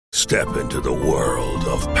Step into the world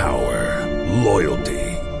of power, loyalty,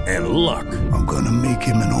 and luck. I'm gonna make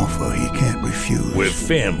him an offer he can't refuse. With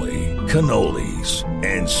family, cannolis,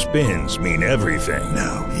 and spins mean everything.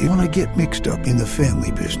 Now, you wanna get mixed up in the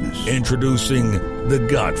family business. Introducing The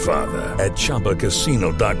Godfather at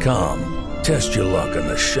ChumbaCasino.com. Test your luck in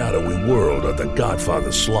the shadowy world of The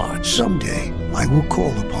Godfather slot. Someday, I will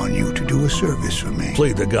call upon you to do a service for me.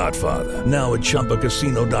 Play The Godfather now at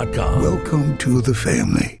ChumbaCasino.com. Welcome to the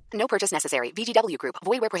family. No purchase necessary. VGW Group.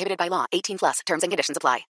 Void where prohibited by law. 18 plus. Terms and conditions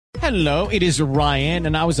apply. Hello, it is Ryan,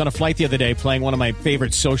 and I was on a flight the other day playing one of my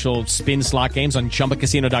favorite social spin slot games on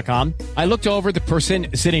ChumbaCasino.com. I looked over at the person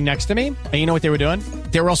sitting next to me, and you know what they were doing?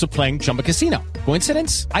 They were also playing Chumba Casino.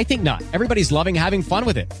 Coincidence? I think not. Everybody's loving having fun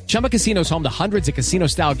with it. Chumba Casino is home to hundreds of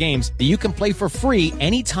casino-style games that you can play for free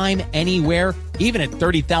anytime, anywhere, even at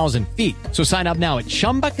 30,000 feet. So sign up now at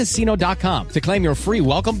ChumbaCasino.com to claim your free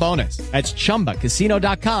welcome bonus. That's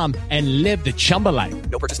ChumbaCasino.com and live the Chumba life.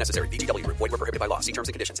 No purchase necessary. VGW Group. Void where prohibited by law. See terms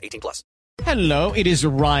and conditions. 18 plus. Hello, it is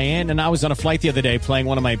Ryan, and I was on a flight the other day playing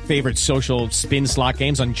one of my favorite social spin slot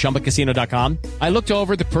games on ChumbaCasino.com. I looked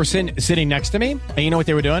over at the person sitting next to me, and you know what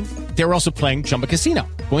they were doing? They were also playing Chumba Casino.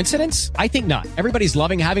 Coincidence? I think not. Everybody's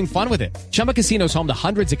loving having fun with it. Chumba Casino is home to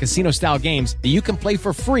hundreds of casino-style games that you can play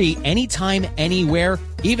for free anytime, anywhere,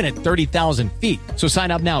 even at 30,000 feet. So sign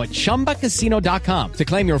up now at ChumbaCasino.com to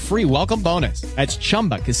claim your free welcome bonus. That's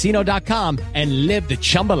ChumbaCasino.com and live the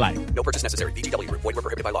Chumba life. No purchase necessary. VGW Group. Void where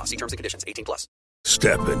prohibited by law. See terms and conditions. 18 plus.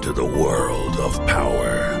 Step into the world of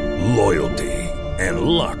power, loyalty, and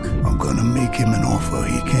luck. I'm gonna make him an offer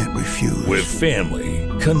he can't refuse. With family,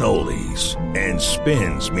 cannolis, and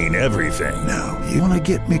spins mean everything. Now, you wanna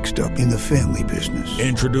get mixed up in the family business.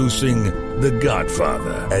 Introducing The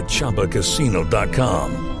Godfather at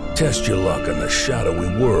ChumbaCasino.com. Test your luck in the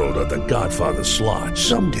shadowy world of The Godfather slot.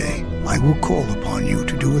 Someday, I will call upon you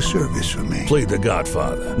to do a service for me. Play The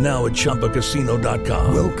Godfather now at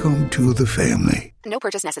ChumbaCasino.com. Welcome to the family. No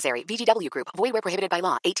purchase necessary. VGW Group. Void where prohibited by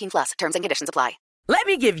law. 18 plus. Terms and conditions apply. Let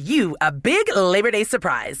me give you a big Labor Day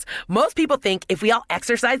surprise. Most people think if we all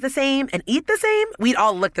exercise the same and eat the same, we'd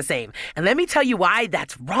all look the same. And let me tell you why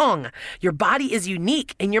that's wrong. Your body is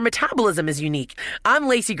unique and your metabolism is unique. I'm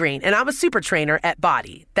Lacey Green and I'm a super trainer at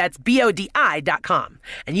Body. That's BODI.com.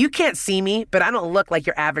 And you can't see me, but I don't look like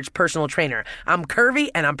your average personal trainer. I'm curvy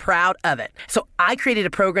and I'm proud of it. So I created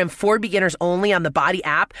a program for beginners only on the Body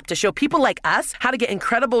app to show people like us how to get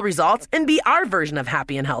incredible results and be our version of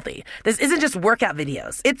happy and healthy. This isn't just workout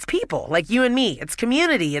videos. It's people like you and me. It's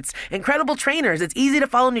community. It's incredible trainers. It's easy to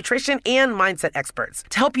follow nutrition and mindset experts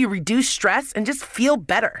to help you reduce stress and just feel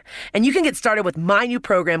better. And you can get started with my new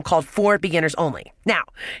program called For Beginners Only. Now,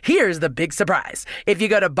 here's the big surprise. If you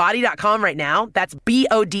go to body.com right now, that's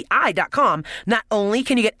BODI.com, not only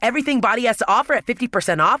can you get everything Body has to offer at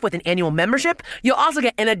 50% off with an annual membership, you'll also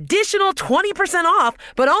get an additional 20% off,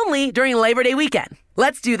 but only during Labor Day weekend.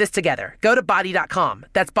 Let's do this together. Go to body.com.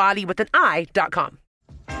 That's body with an I.com.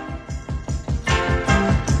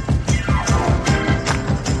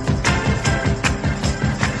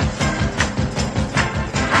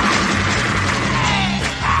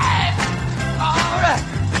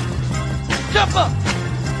 Jump up!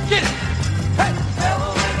 Get it! Hey!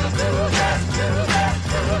 Devil with a blue dress,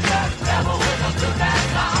 devil with a blue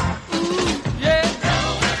dress on. Ooh, yeah!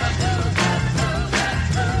 Devil with a blue dress,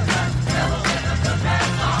 devil with a blue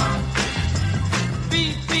dress on.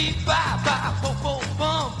 Beep, beep, bye, bye, bo, bo,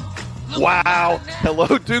 bum. Wow.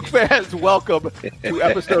 Hello, Duke fans. Welcome to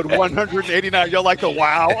episode 189. Y'all like the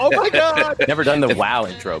wow? Oh, my God. Never done the wow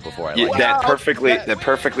intro before. Wow. That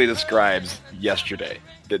perfectly describes yesterday.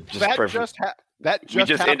 We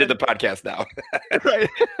just ended the podcast now. Right.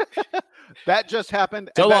 That just happened.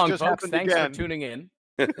 So and long, that just folks. happened Thanks again. for tuning in.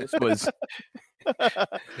 This was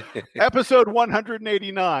episode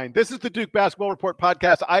 189. This is the Duke Basketball Report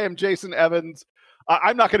podcast. I am Jason Evans.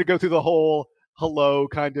 I'm not going to go through the whole hello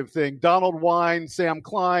kind of thing. Donald Wine, Sam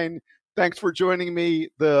Klein, thanks for joining me.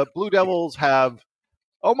 The Blue Devils have,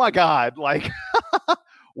 oh my God, like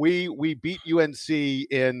we beat UNC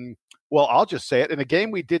in, well, I'll just say it, in a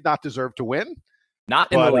game we did not deserve to win.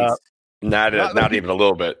 Not in the least. Not even a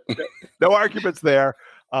little bit. No arguments there.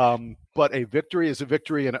 But a victory is a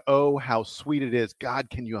victory, and oh, how sweet it is. God,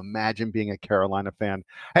 can you imagine being a Carolina fan?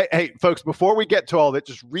 Hey, folks, before we get to all that,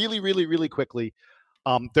 just really, really, really quickly,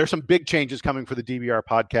 there's some big changes coming for the DBR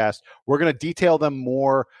podcast. We're going to detail them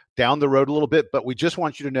more down the road a little bit, but we just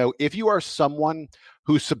want you to know, if you are someone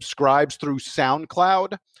who subscribes through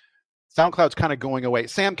SoundCloud's kind of going away.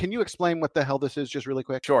 Sam, can you explain what the hell this is just really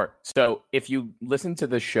quick? Sure. So if you listen to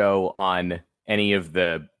the show on any of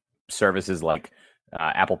the services like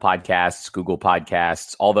Apple Podcasts, Google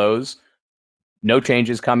Podcasts, all those. No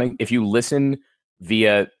changes coming. If you listen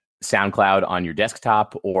via SoundCloud on your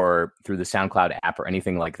desktop or through the SoundCloud app or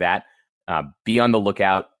anything like that, be on the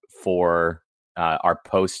lookout for our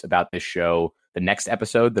post about this show, the next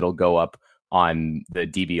episode that'll go up on the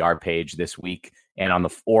DBR page this week and on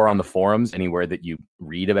the forums, anywhere that you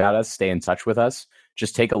read about us, stay in touch with us.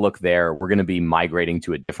 Just take a look there. We're going to be migrating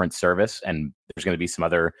to a different service, and there's going to be some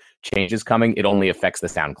other changes coming. It only affects the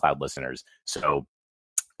SoundCloud listeners. So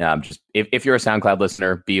just if you're a SoundCloud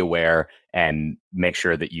listener, be aware and make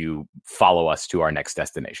sure that you follow us to our next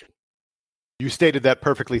destination. You stated that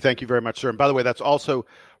perfectly. Thank you very much, sir. And by the way, that's also,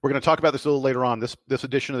 we're going to talk about this a little later on. This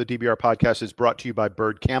edition of the DBR podcast is brought to you by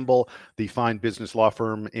Bird Campbell, the fine business law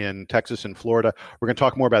firm in Texas and Florida. We're going to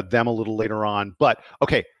talk more about them a little later on. But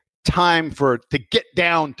okay, time to get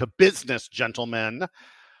down to business, gentlemen.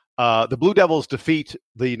 The Blue Devils defeat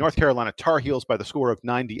the North Carolina Tar Heels by the score of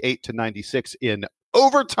 98-96 in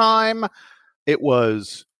overtime. It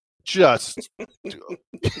was just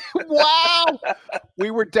wow.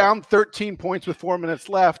 We were down 13 points with 4 minutes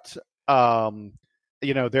left.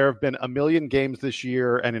 There have been a million games this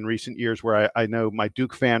year and in recent years where I know my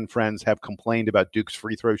Duke fan friends have complained about Duke's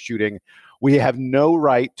free throw shooting. We have no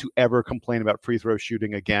right to ever complain about free throw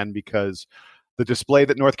shooting again, because the display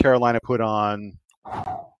that North Carolina put on,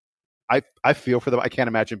 I feel for them. I can't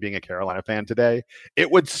imagine being a Carolina fan today.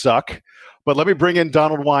 It would suck. But let me bring in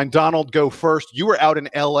Donald Wine. Donald, go first. You were out in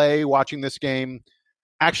L.A. watching this game.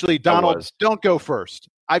 Actually, Donald, don't go first.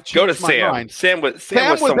 I've changed my mind. Sam was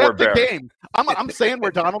somewhere at the game. I'm saying where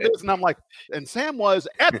Donald is, and I'm like, and Sam was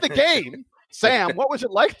at the game. Sam, what was it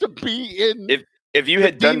like to be in? If you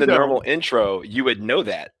had done the normal intro, you would know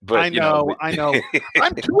that. But I know.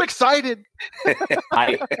 I'm too excited.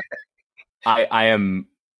 I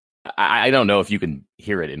don't know if you can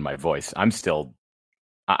hear it in my voice. I'm still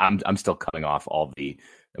coming off all the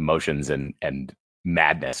emotions and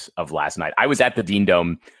madness of last night. I was at the Dean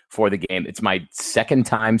Dome for the game. It's my second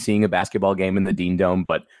time seeing a basketball game in the Dean Dome,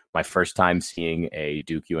 but my first time seeing a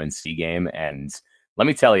Duke UNC game. And let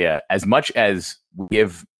me tell you, as much as we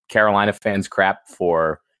give Carolina fans crap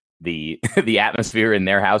for the atmosphere in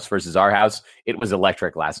their house versus our house, it was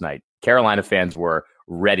electric last night. Carolina fans were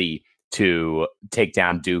ready to take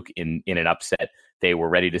down Duke in an upset. They were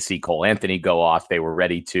ready to see Cole Anthony go off. They were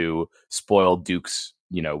ready to spoil Duke's,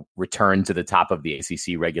 return to the top of the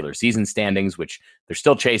ACC regular season standings, which they're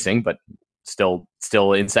still chasing, but still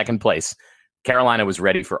in second place. Carolina was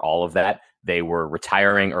ready for all of that. They were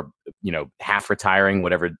retiring or, half retiring,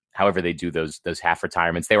 however they do those half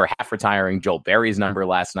retirements. They were half retiring Joel Berry's number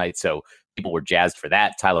last night. So people were jazzed for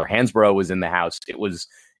that. Tyler Hansbrough was in the house. It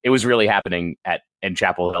was really happening in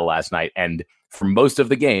Chapel Hill last night. And for most of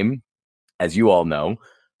the game, as you all know,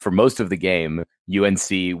 UNC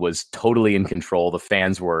was totally in control. The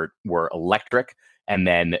fans were electric, and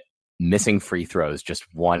then missing free throws, just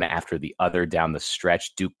one after the other down the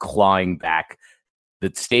stretch, Duke clawing back.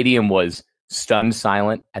 The stadium was stunned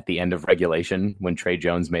silent at the end of regulation when Trey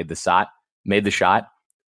Jones made the shot.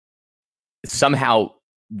 Somehow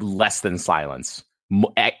less than silence,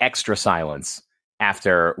 extra silence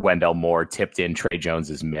after Wendell Moore tipped in Trey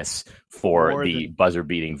Jones's miss for the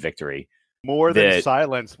buzzer-beating victory. More than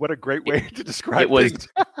silence. What a great way to describe it.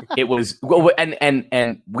 It was well,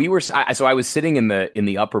 and we were. So I was sitting in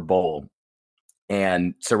the upper bowl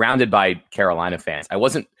and surrounded by Carolina fans. I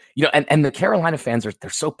wasn't, and the Carolina fans they're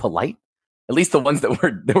so polite. At least the ones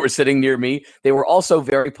that were sitting near me, they were also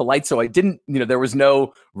very polite. So I didn't, there was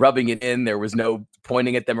no rubbing it in. There was no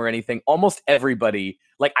pointing at them or anything. Almost everybody,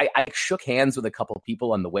 like I shook hands with a couple of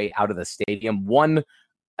people on the way out of the stadium. One,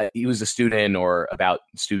 he was a student or about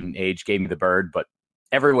student age, gave me the bird, but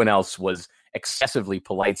everyone else was excessively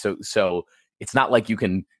polite. So it's not like you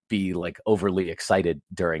can be like overly excited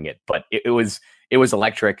during it, but it was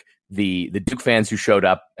electric. The Duke fans who showed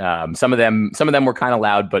up, some of them were kind of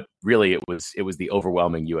loud, but really it was the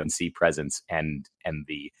overwhelming UNC presence and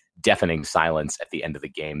the deafening silence at the end of the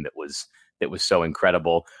game that was so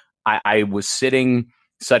incredible. I was sitting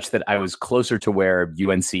such that I was closer to where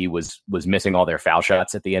UNC was missing all their foul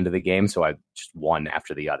shots at the end of the game. So I just one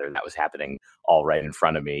after the other. That was happening all right in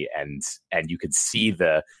front of me. And you could see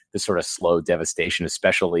the sort of slow devastation,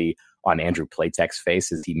 especially on Andrew Platek's face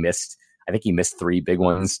as he missed 3 big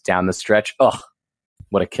ones down the stretch. Oh,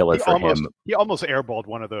 what a killer for him. He almost airballed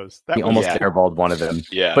one of those. Airballed one of them.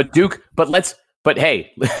 Yeah. But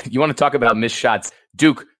hey, you want to talk about missed shots?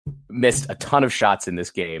 Duke missed a ton of shots in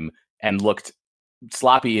this game and looked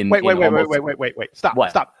sloppy. Wait! Stop!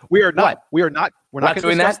 What? Stop! We're not going to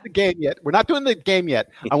doing discuss that? the game yet. We're not doing the game yet.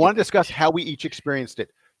 I want to discuss how we each experienced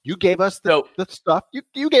it. You gave us the stuff.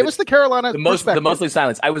 You gave us the Carolina the mostly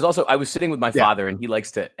silence. I was sitting with my father, and he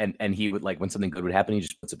likes to and he would, like, when something good would happen, he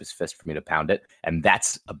just puts up his fist for me to pound it, and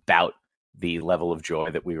that's about the level of joy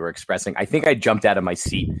that we were expressing. I think I jumped out of my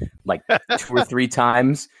seat like 2 or 3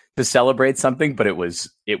 times to celebrate something, but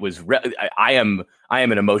I am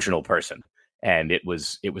an emotional person, and it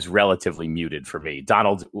was relatively muted for me.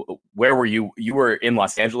 Donald, where were you? You were in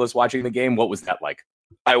Los Angeles watching the game. What was that like?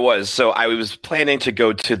 I was planning to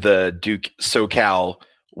go to the Duke SoCal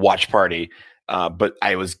watch party, but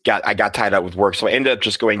I got tied up with work, so I ended up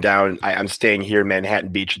just going down. I'm staying here in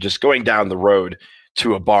Manhattan Beach, just going down the road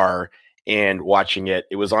to a bar and watching it.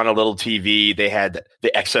 It was on a little TV. They had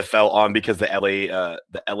the XFL on because the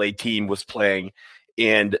LA team was playing,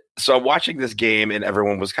 and so I'm watching this game, and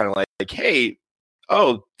everyone was kind of like, "Hey,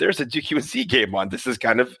 oh, there's a Duke UNC game on. This is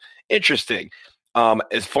kind of interesting."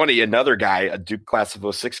 It's funny, another guy, a Duke class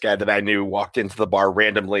of 06 guy that I knew, walked into the bar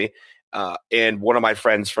randomly, and one of my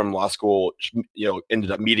friends from law school,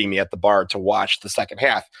 ended up meeting me at the bar to watch the second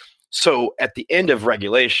half. So at the end of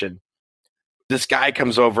regulation, this guy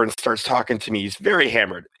comes over and starts talking to me. He's very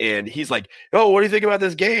hammered, and he's like, "Oh, what do you think about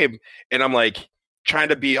this game?" And I'm like, trying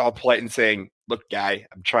to be all polite and saying, "Look, guy,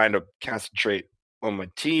 I'm trying to concentrate on my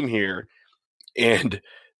team here." And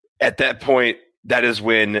at that point, that is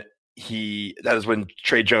when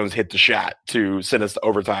Trey Jones hit the shot to send us to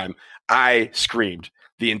overtime. I screamed.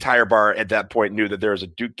 The entire bar at that point knew that there was a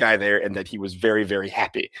Duke guy there and that he was very, very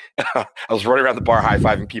happy. I was running around the bar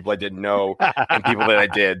high-fiving people I didn't know and people that I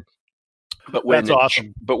did. But that's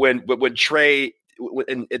awesome. But when Trey,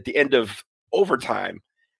 at the end of overtime,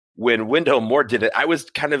 when Wendell Moore did it,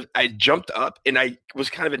 I jumped up and I was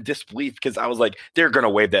kind of in disbelief because I was like, they're going to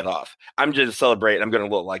wave that off. I'm just celebrating. I'm going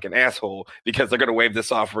to look like an asshole because they're going to wave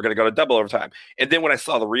this off. We're going to go to double overtime. And then when I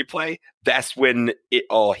saw the replay, that's when it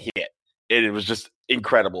all hit. And it was just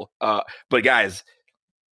incredible. But guys,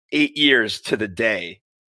 8 years to the day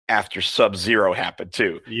after Sub-Zero happened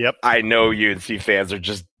too. Yep. I know UNC fans are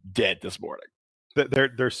just dead this morning.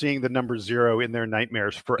 They're seeing the number 0 in their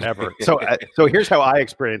nightmares forever. So here's how I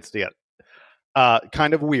experienced it.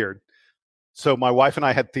 Kind of weird. So my wife and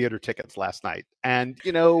I had theater tickets last night, and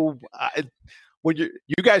when you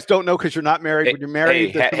guys don't know because you're not married. When you're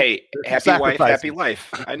married, happy wife, happy life.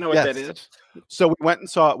 I know what that is. So we went and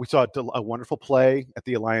saw a wonderful play at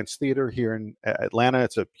the Alliance Theater here in Atlanta.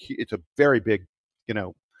 It's a very big,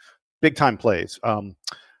 big time plays.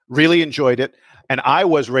 Really enjoyed it. And I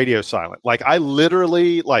was radio silent. Like I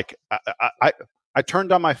literally, I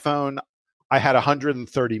turned on my phone. I had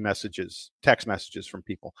 130 text messages from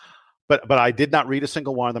people, but I did not read a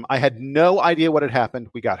single one of them. I had no idea what had happened.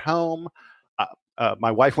 We got home.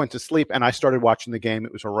 My wife went to sleep, and I started watching the game.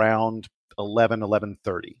 It was around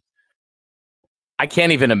 11:30. I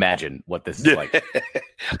can't even imagine what this is like.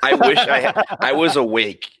 I wish I was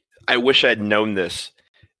awake. I wish I had known this.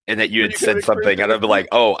 And that you had said something, and I'd be like,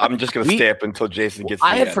 "Oh, I'm just going to stay up until Jason gets."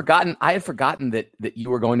 I had forgotten that you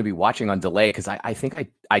were going to be watching on delay because I think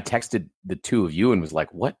I texted the two of you and was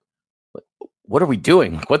like, "What are we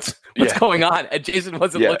doing? What's going on?" And Jason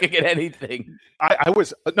wasn't looking at anything.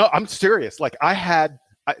 I'm serious. Like I had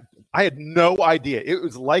no idea. It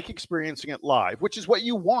was like experiencing it live, which is what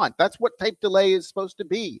you want. That's what tape delay is supposed to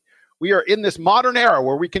be. We are in this modern era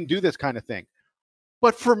where we can do this kind of thing.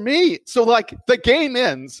 But for me, so like the game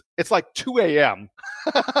ends, it's like 2 a.m.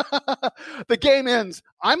 The game ends.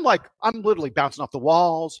 I'm literally bouncing off the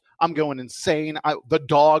walls. I'm going insane. The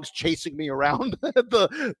dog's chasing me around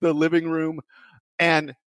the living room.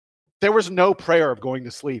 And there was no prayer of going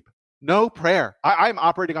to sleep. No prayer. I'm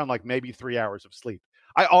operating on like maybe 3 hours of sleep.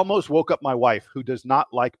 I almost woke up my wife, who does not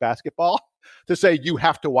like basketball, to say, "You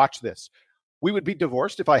have to watch this." We would be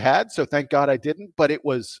divorced if I had, so thank God I didn't. But it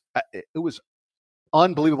was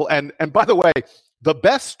unbelievable. And by the way, the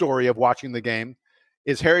best story of watching the game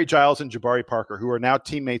is Harry Giles and Jabari Parker, who are now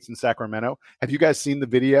teammates in Sacramento. Have you guys seen the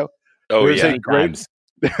video? Oh,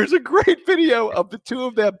 There's a great video of the two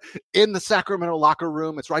of them in the Sacramento locker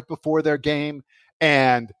room. It's right before their game,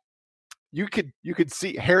 and you could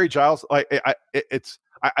see Harry Giles.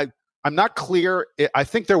 I'm not clear. I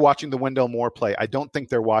think they're watching the Wendell Moore play. I don't think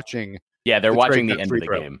they're watching. Yeah, they're watching the end of the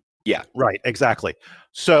game. Yeah, right, exactly.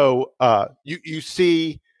 So you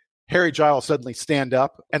see Harry Giles suddenly stand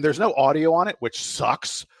up, and there's no audio on it, which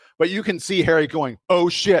sucks. But you can see Harry going, "Oh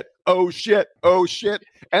shit! Oh shit! Oh shit!"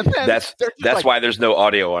 And then that's why there's no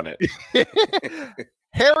audio on it.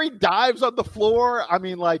 Harry dives on the floor. I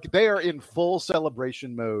mean, like they are in full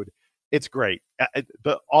celebration mode. It's great.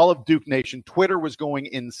 All of Duke Nation, Twitter was going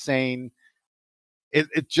insane.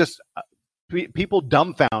 It just. People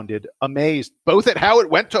dumbfounded, amazed, both at how it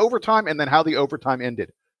went to overtime and then how the overtime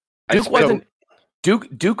ended.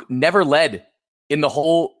 Duke never led in the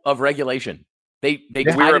whole of regulation. They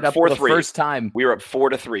tied it up for the first time. We were up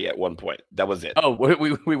 4-3 at one point. That was it. Oh,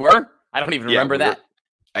 we were? I don't even remember that.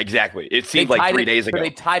 Exactly. It seemed like 3 days ago. They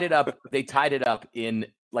tied it up. They tied it up in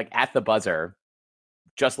like at the buzzer,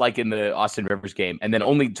 just like in the Austin Rivers game, and then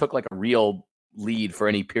only took like a real lead for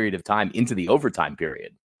any period of time into the overtime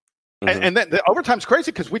period. And then the overtime's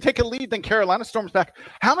crazy because we take a lead, then Carolina storms back.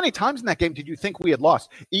 How many times in that game did you think we had lost?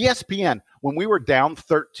 ESPN, when we were down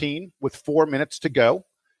 13 with 4 minutes to go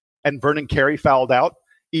and Vernon Carey fouled out,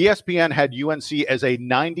 ESPN had UNC as a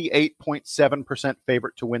 98.7%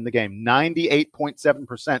 favorite to win the game.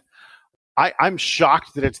 98.7%. I'm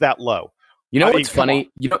shocked that it's that low. You know what's funny?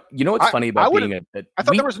 You know what's funny about being I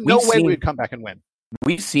thought there was no way we'd come back and win.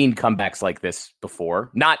 We've seen comebacks like this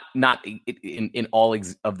before, not in all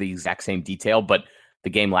of the exact same detail, but the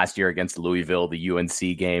game last year against Louisville, the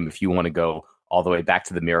UNC game, if you want to go all the way back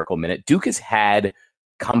to the Miracle Minute, Duke has had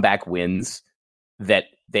comeback wins that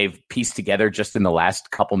they've pieced together just in the last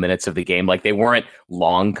couple minutes of the game. Like they weren't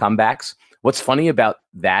long comebacks. What's funny about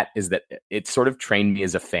that is that it sort of trained me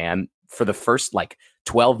as a fan. For the first like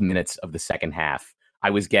 12 minutes of the second half,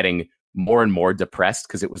 I was getting more and more depressed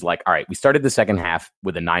because it was like, all right, we started the second half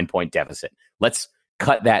with a 9-point deficit. Let's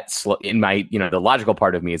cut that in my, the logical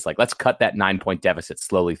part of me is like, let's cut that 9-point deficit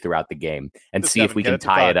slowly throughout the game and see if we can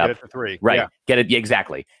tie it up. Get it to 3. Right. Yeah. Get it. Yeah,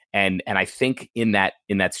 exactly. And I think in that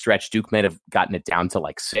stretch, Duke might have gotten it down to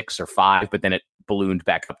like 6 or 5, but then it ballooned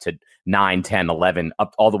back up to 9, 10, 11,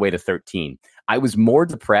 up all the way to 13. I was more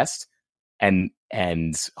depressed and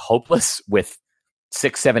hopeless with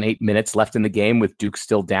 6, 7, 8 minutes left in the game with Duke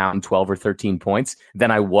still down 12 or 13 points than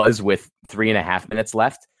I was with 3.5 minutes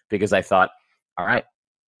left, because I thought, all right,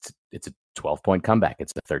 it's a 12-point comeback.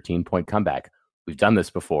 It's a 13-point comeback. We've done this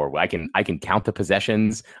before. I can count the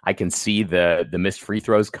possessions. I can see the missed free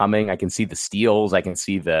throws coming. I can see the steals. I can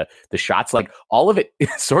see the shots. Like all of it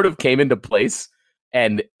sort of came into place.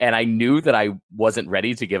 And I knew that I wasn't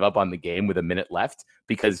ready to give up on the game with a minute left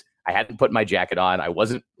because I hadn't put my jacket on. I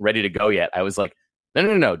wasn't ready to go yet. I was like,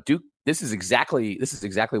 no, Duke. This is exactly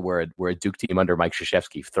where a Duke team under Mike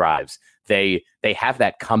Krzyzewski thrives. They have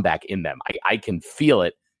that comeback in them. I can feel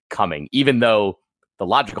it coming, even though the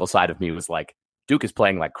logical side of me was like, Duke is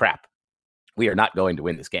playing like crap. We are not going to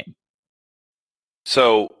win this game.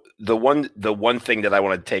 So the one thing that I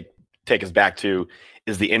want to take us back to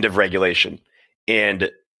is the end of regulation. And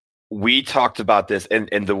we talked about this, and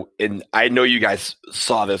I know you guys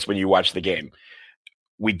saw this when you watched the game.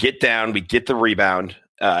 We get down, we get the rebound,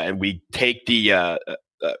 and we take the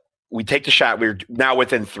shot. We're now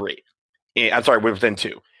within 3. We're within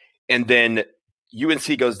 2, and then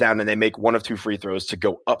UNC goes down and they make one of 2 free throws to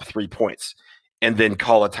go up 3 points, and then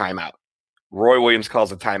call a timeout. Roy Williams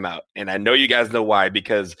calls a timeout, and I know you guys know why,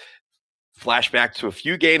 because flashback to a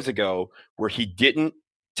few games ago where he didn't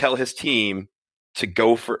tell his team to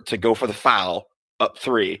go for the foul up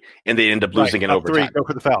 3, and they end up losing in overtime. 3, go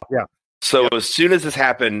for the foul. Yeah. So as soon as this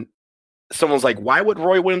happened, someone's like, "Why would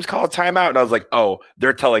Roy Williams call a timeout?" And I was like, "Oh,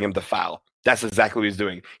 they're telling him to foul." That's exactly what he's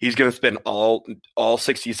doing. He's going to spend all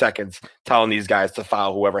 60 seconds telling these guys to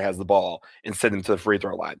foul whoever has the ball and send them to the free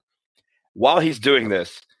throw line. While he's doing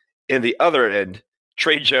this, in the other end,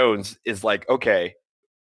 Trey Jones is like, "Okay,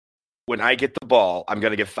 when I get the ball, I'm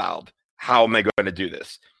going to get fouled. How am I going to do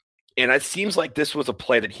this?" And it seems like this was a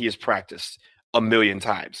play that he has practiced a million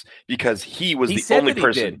times, because he was the only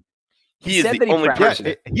person. He is the only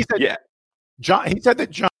person. He said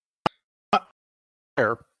that John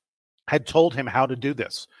had told him how to do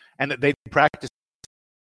this, and that they practiced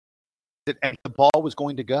it, and the ball was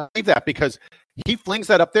going to go. I believe that because he flings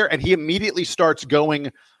that up there, and he immediately starts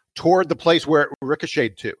going toward the place where it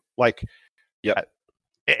ricocheted to. Like, yeah,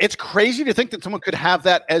 it's crazy to think that someone could have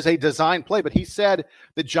that as a design play. But he said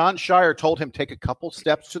that John Shire told him take a couple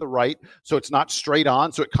steps to the right, so it's not straight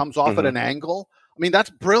on, so it comes off at an angle. I mean,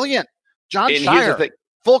 that's brilliant. John Shire,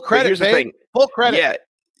 full credit, babe. Full credit. Yeah,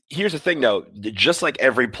 here's the thing, though. Just like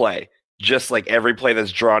every play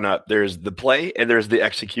that's drawn up, there's the play and there's the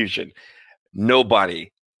execution.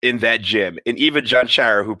 Nobody in that gym, and even John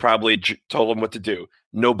Shire, who probably told him what to do,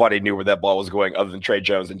 nobody knew where that ball was going other than Trey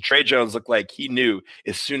Jones. And Trey Jones looked like he knew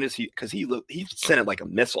as soon as he sent it like a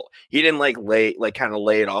missile. He didn't lay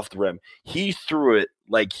it off the rim. He threw it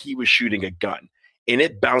like he was shooting a gun. And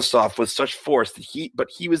it bounced off with such force that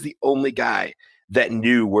he was the only guy that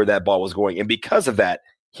knew where that ball was going. And because of that,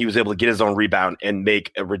 he was able to get his own rebound and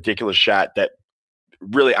make a ridiculous shot that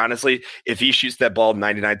really, honestly, if he shoots that ball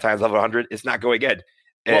 99 times out of 100, it's not going in.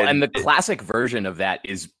 And the classic version of that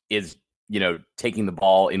is taking the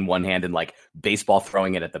ball in one hand and like baseball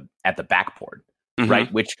throwing it at the backboard.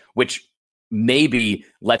 right? Which maybe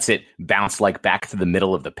lets it bounce like back to the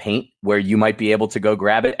middle of the paint where you might be able to go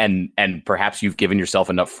grab it. And perhaps you've given yourself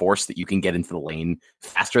enough force that you can get into the lane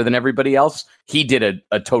faster than everybody else. He did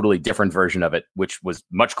a totally different version of it, which was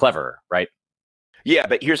much cleverer, right? Yeah,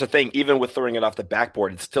 but here's the thing. Even with throwing it off the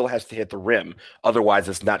backboard, it still has to hit the rim. Otherwise,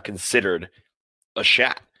 it's not considered a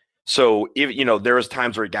shot. So, there was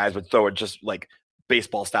times where guys would throw it just like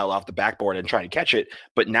baseball style off the backboard and try to catch it,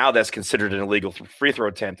 but now that's considered an illegal free throw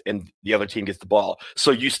attempt and the other team gets the ball.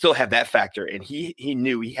 So you still have that factor, and he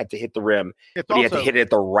knew he had to hit the rim, but he had to hit it at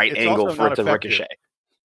the right angle for it to ricochet.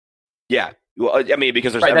 Yeah. Well, I mean,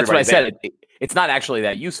 because there's that's what I said. It's not actually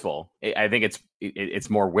that useful. I think it's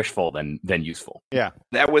more wishful than useful. Yeah.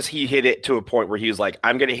 That was, he hit it to a point where he was like,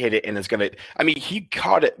 I'm going to hit it and it's going to, I mean, he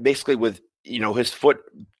caught it basically with, his foot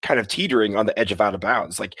kind of teetering on the edge of out of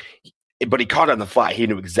bounds. But he caught it on the fly. He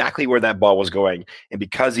knew exactly where that ball was going. And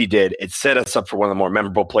because he did, it set us up for one of the more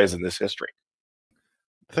memorable plays in this history.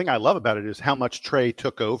 The thing I love about it is how much Trey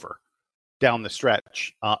took over down the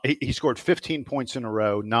stretch. He scored 15 points in a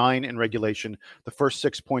row, 9 in regulation, the first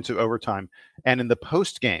 6 points of overtime. And in the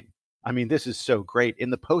post game, I mean, this is so great. In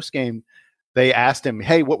the post game, they asked him,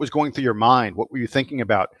 hey, what was going through your mind? What were you thinking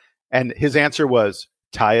about? And his answer was,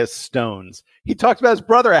 Tyus Stones. He talked about his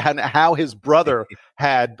brother and how his brother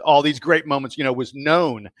had all these great moments, was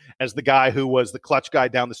known as the guy who was the clutch guy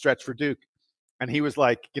down the stretch for Duke. And he was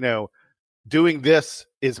like, doing this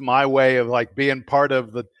is my way of like being part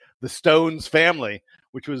of the Stones family,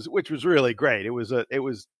 which was really great. It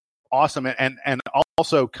was awesome. And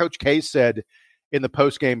also Coach K said in the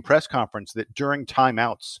post-game press conference that during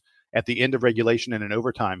timeouts at the end of regulation and in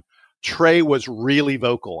overtime, Trey was really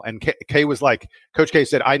vocal, and Kay was like, Coach K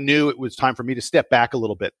said, I knew it was time for me to step back a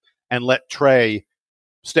little bit and let Trey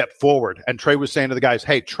step forward. And Trey was saying to the guys,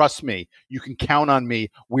 hey, trust me, you can count on me.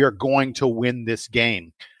 We are going to win this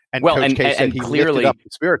game. And Coach K said he lifted up the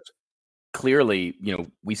spirits. Clearly,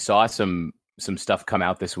 we saw some stuff come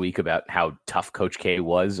out this week about how tough Coach K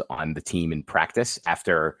was on the team in practice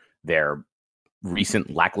after their recent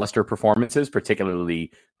lackluster performances,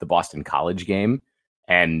 particularly the Boston College game.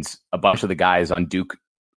 And a bunch of the guys on Duke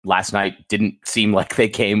last night didn't seem like they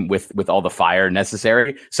came with all the fire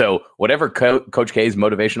necessary. So whatever Coach K's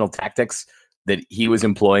motivational tactics that he was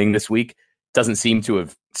employing this week doesn't seem to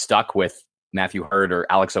have stuck with Matthew Hurt or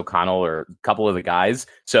Alex O'Connell or a couple of the guys.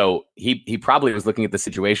 So he probably was looking at the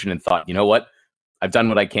situation and thought, you know what? I've done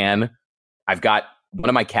what I can. I've got one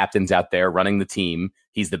of my captains out there running the team.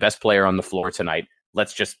 He's the best player on the floor tonight.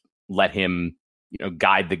 Let's just let him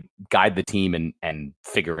guide the team and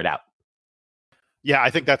figure it out. Yeah, I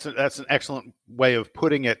think that's an excellent way of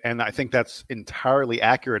putting it, and I think that's entirely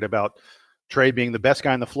accurate about Trey being the best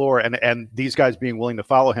guy on the floor and these guys being willing to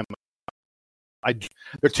follow him. There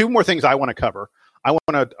are two more things I want to cover. I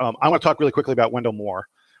want to talk really quickly about Wendell Moore,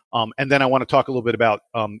 and then I want to talk a little bit about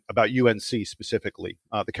UNC specifically,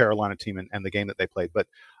 the Carolina team and the game that they played. But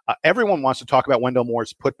everyone wants to talk about Wendell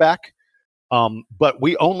Moore's putback. But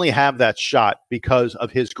we only have that shot because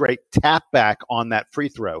of his great tap back on that free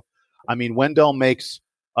throw. I mean, Wendell makes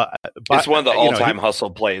it's one of the all-time hustle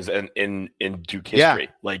plays in Duke history. Yeah.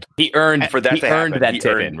 Like he earned that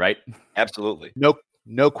tip in, right? Absolutely.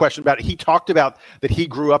 No question about it. He talked about that he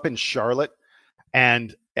grew up in Charlotte,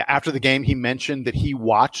 and after the game, he mentioned that he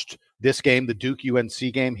watched this game, the Duke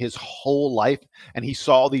UNC game, his whole life, and he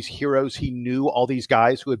saw all these heroes. He knew all these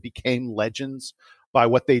guys who had became legends by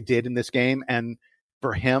what they did in this game. And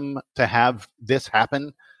for him to have this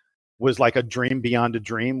happen was like a dream beyond a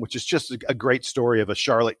dream, which is just a great story of a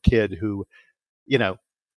Charlotte kid who,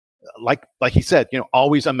 like he said,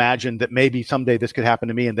 always imagined that maybe someday this could happen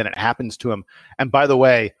to me. And then it happens to him. And by the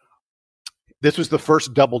way, this was the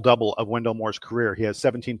first double-double of Wendell Moore's career. He has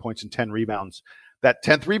 17 points and 10 rebounds. That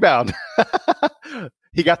 10th rebound,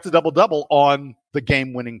 he got the double-double on the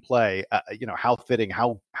game-winning play. How fitting,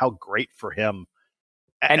 how great for him.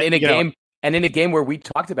 And in a game where we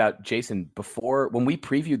talked about, Jason, before, when we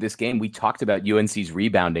previewed this game, we talked about UNC's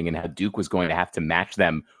rebounding and how Duke was going to have to match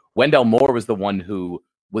them. Wendell Moore was the one who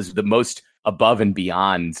was the most above and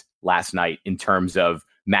beyond last night in terms of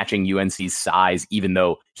matching UNC's size, even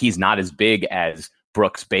though he's not as big as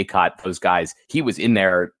Brooks, Bacot, those guys. He was in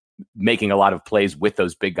there making a lot of plays with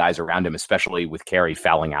those big guys around him, especially with Carey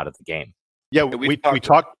fouling out of the game. Yeah, we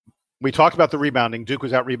talked about the rebounding. Duke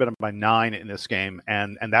was out rebounded by 9 in this game.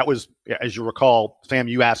 And that was, as you recall, Sam,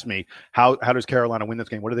 you asked me, how does Carolina win this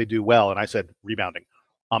game? What do they do well? And I said, rebounding.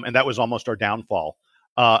 And that was almost our downfall.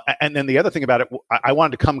 And then the other thing about it, I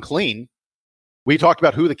wanted to come clean. We talked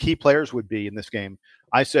about who the key players would be in this game.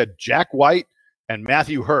 I said Jack White and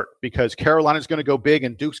Matthew Hurt, because Carolina's going to go big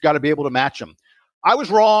and Duke's got to be able to match them. I was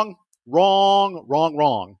wrong.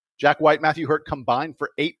 Jack White, Matthew Hurt combined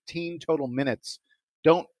for 18 total minutes.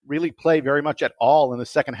 Don't really play very much at all in the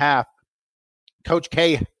second half. Coach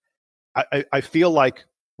K, I feel like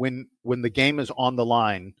when the game is on the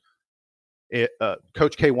line,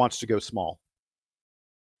 Coach K wants to go small.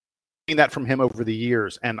 Seeing that from him over the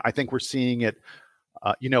years, and I think we're seeing it,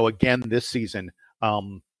 again this season.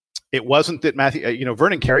 It wasn't that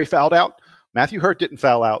Vernon Carey fouled out. Matthew Hurt didn't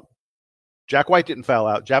foul out. Jack White didn't foul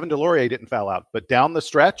out. Javin DeLaurier didn't foul out. But down the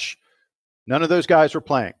stretch, none of those guys were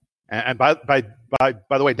playing. And by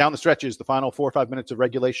the way, down the stretch is the final 4 or 5 minutes of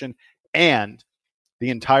regulation and the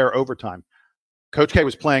entire overtime. Coach K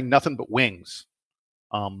was playing nothing but wings,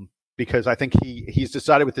 because I think he's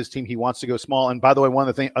decided with his team he wants to go small. And by the way, one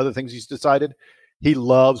of the other things he's decided, he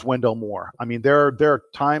loves Wendell Moore. I mean, there are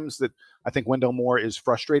times that I think Wendell Moore is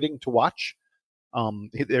frustrating to watch.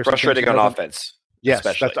 Frustrating on offense. Yes,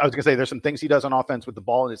 I was going to say there's some things he does on offense with the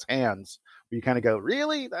ball in his hands where you kind of go,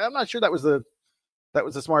 really? I'm not sure that was the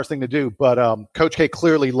smartest thing to do. But Coach K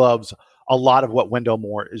clearly loves a lot of what Wendell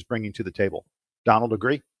Moore is bringing to the table. Donald,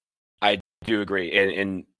 agree? I do agree.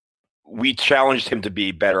 And we challenged him to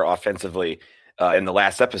be better offensively in the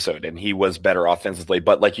last episode, and he was better offensively.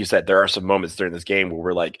 But like you said, there are some moments during this game where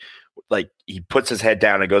we're like he puts his head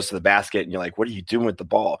down and goes to the basket, and you're like, what are you doing with the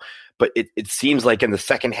ball? But it seems like in the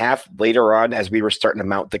second half, later on, as we were starting to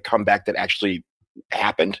mount the comeback that actually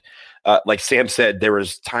happened, like Sam said, there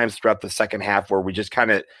was times throughout the second half where we just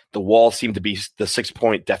the wall seemed to be the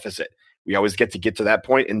 6-point deficit. We always get to that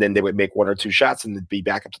point, and then they would make 1 or 2 shots and they'd be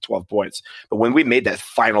back up to 12 points. But when we made that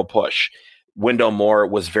final push, Wendell Moore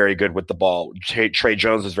was very good with the ball. Trey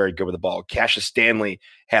Jones was very good with the ball. Cassius Stanley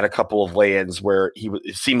had a couple of lay-ins where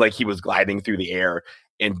it seemed like he was gliding through the air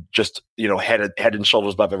and just head and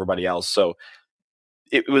shoulders above everybody else. So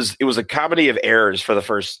it was a comedy of errors for the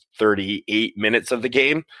first 38 minutes of the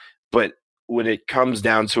game. But when it comes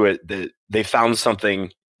down to it, they found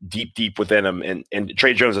something deep within him, and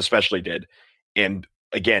Trey Jones especially did. And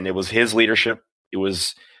again, it was his leadership. It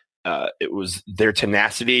was their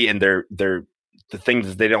tenacity and the things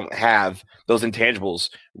that they don't have, those intangibles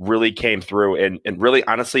really came through. And really,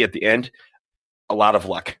 honestly, at the end, a lot of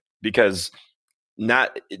luck, because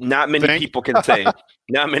not many people can say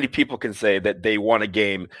that they won a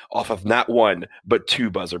game off of not one, but 2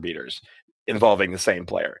 buzzer beaters involving the same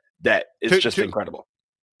player. That is just incredible.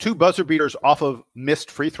 2 buzzer beaters off of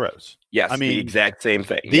missed free throws. Yes, I mean the exact same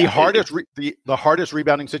thing. The hardest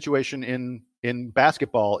rebounding situation in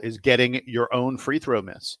basketball is getting your own free throw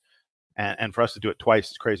miss, and for us to do it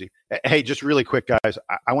twice is crazy. Hey, just really quick, guys,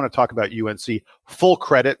 I want to talk about UNC. Full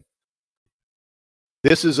credit.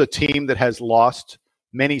 This is a team that has lost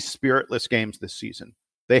many spiritless games this season.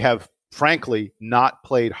 They have, frankly, not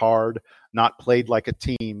played hard, not played like a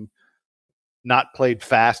team, not played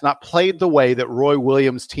fast, not played the way that Roy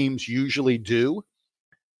Williams teams usually do.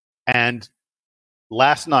 And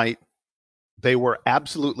last night, they were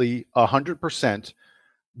absolutely 100%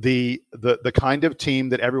 the kind of team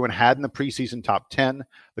that everyone had in the preseason top 10,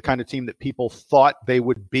 the kind of team that people thought they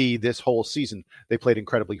would be this whole season. They played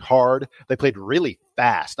incredibly hard. They played really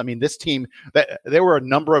fast. I mean, this team, there were a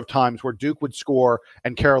number of times where Duke would score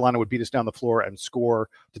and Carolina would beat us down the floor and score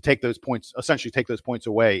to take those points, essentially take those points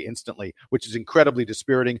away instantly, which is incredibly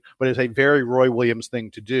dispiriting, but it's a very Roy Williams thing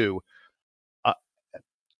to do.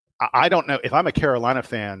 I don't know if I'm a Carolina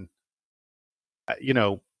fan,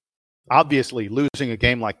 obviously losing a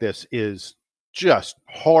game like this is just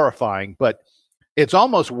horrifying, but it's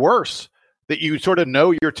almost worse that you sort of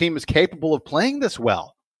know your team is capable of playing this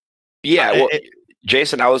well. Yeah. Well,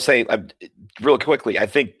 Jason, I was saying real quickly, I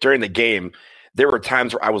think during the game, there were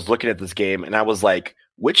times where I was looking at this game and I was like,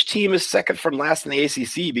 which team is second from last in the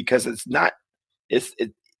ACC? Because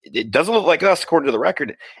it doesn't look like us according to the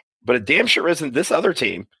record, but it damn sure isn't this other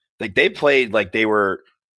team. Like they played like they were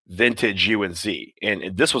vintage UNC,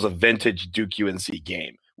 and this was a vintage Duke UNC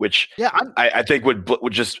game, which I think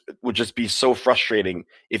would just be so frustrating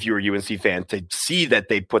if you were a UNC fan to see that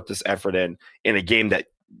they put this effort in a game that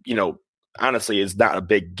honestly is not a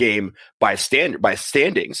big game by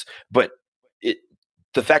standings, but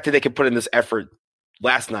the fact that they could put in this effort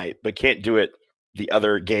last night but can't do it the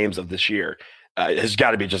other games of this year has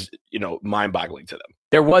got to be just mind-boggling to them.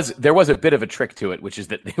 There was a bit of a trick to it, which is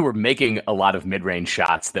that they were making a lot of mid-range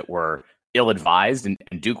shots that were ill-advised, and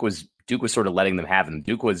Duke was sort of letting them have them.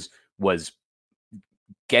 Duke was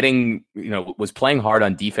getting, was playing hard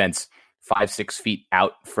on defense 5-6 feet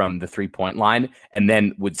out from the 3-point line, and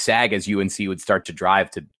then would sag as UNC would start to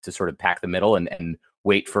drive to sort of pack the middle and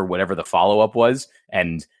wait for whatever the follow-up was.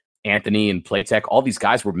 And Anthony and Platek, all these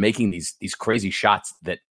guys were making these crazy shots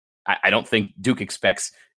that I don't think Duke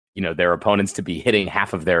expects, their opponents to be hitting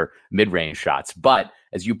half of their mid-range shots. But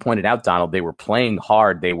as you pointed out, Donald, they were playing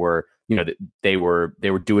hard. They were, they were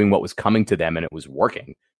doing what was coming to them, and it was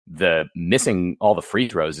working. The missing all the free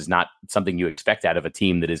throws is not something you expect out of a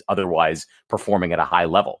team that is otherwise performing at a high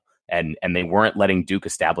level. And they weren't letting Duke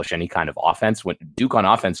establish any kind of offense. When Duke on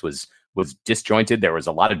offense was disjointed, there was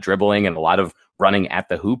a lot of dribbling and a lot of running at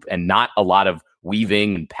the hoop, and not a lot of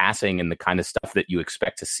weaving and passing and the kind of stuff that you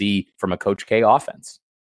expect to see from a Coach K offense.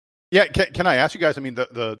 Yeah, can I ask you guys? I mean,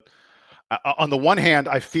 on the one hand,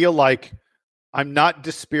 I feel like I'm not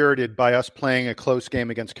dispirited by us playing a close game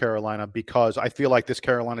against Carolina, because I feel like this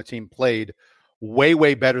Carolina team played way,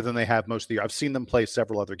 way better than they have most of the year. I've seen them play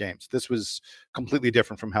several other games. This was completely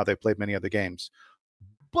different from how they played many other games.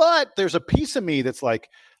 But there's a piece of me that's like,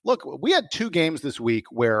 look, we had 2 games this week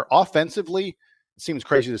where offensively, it seems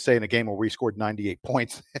crazy to say in a game where we scored 98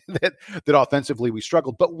 points that offensively we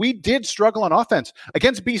struggled, but we did struggle on offense.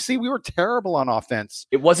 Against BC, we were terrible on offense.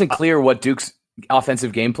 It wasn't clear what Duke's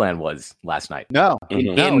offensive game plan was last night. No, it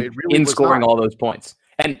really in was scoring not. all those points.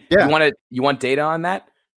 And you want data on that?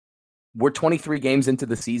 We're 23 games into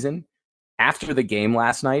the season. After the game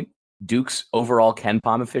last night, Duke's overall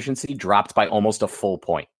KenPom efficiency dropped by almost a full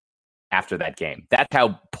point after that game. That's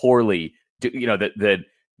how poorly, the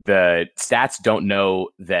stats don't know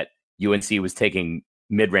that UNC was taking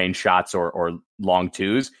mid-range shots or long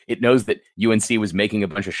twos. It knows that UNC was making a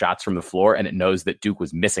bunch of shots from the floor, and it knows that Duke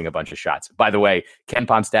was missing a bunch of shots. By the way,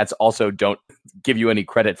 KenPom stats also don't give you any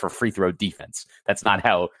credit for free throw defense. That's not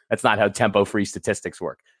how tempo-free statistics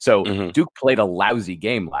work. So Duke played a lousy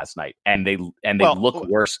game last night, and they look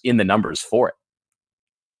worse in the numbers for it.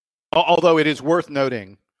 Although it is worth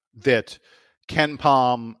noting that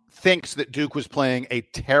KenPom thinks that Duke was playing a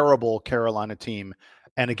terrible Carolina team.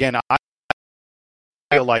 And again, I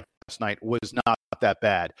feel like last night was not that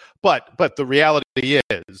bad. But the reality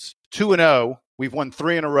is 2-0. We've won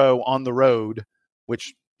 3 in a row on the road,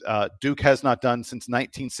 which Duke has not done since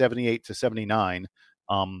 1978 to 79.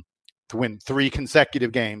 To win 3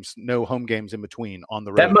 consecutive games, no home games in between on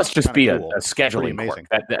the road. That must just be cool. a scheduling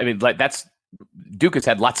quirk. That's Duke has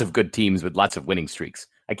had lots of good teams with lots of winning streaks.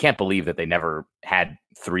 I can't believe that they never had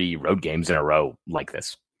 3 road games in a row like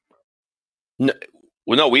this. No,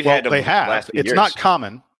 we've had them. They have. Last It's years. not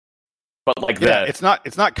common, but it's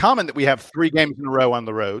not common that we have 3 games in a row on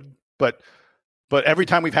the road. But every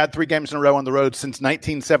time we've had 3 games in a row on the road since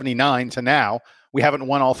 1979 to now, we haven't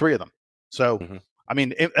won all 3 of them. So, I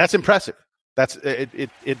mean, that's impressive. That's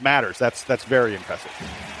it matters. That's very impressive.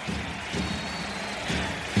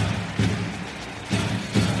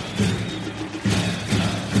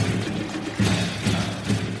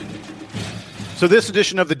 So this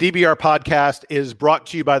edition of the DBR podcast is brought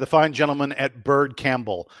to you by the fine gentleman at Bird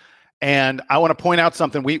Campbell. And I want to point out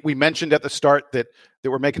something. We mentioned at the start that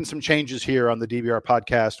we're making some changes here on the DBR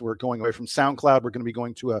podcast. We're going away from SoundCloud. We're going to be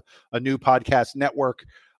going to a new podcast network.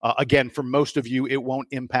 Again, for most of you, it won't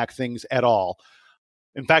impact things at all.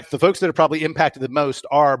 In fact, the folks that are probably impacted the most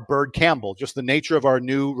are Bird Campbell. Just the nature of our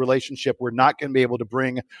new relationship, we're not going to be able to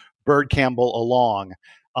bring Bird Campbell along.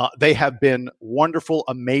 They have been wonderful,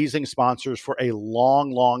 amazing sponsors for a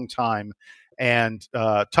long, long time. And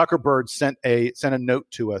Tucker Bird sent a note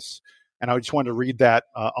to us, and I just wanted to read that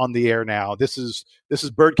on the air now. This is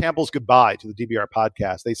Bird Campbell's goodbye to the DBR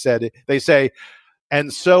podcast. They say,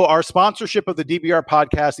 and so our sponsorship of the DBR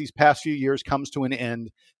podcast these past few years comes to an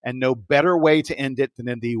end, and no better way to end it than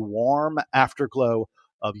in the warm afterglow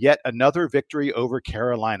of yet another victory over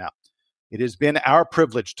Carolina. It has been our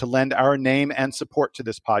privilege to lend our name and support to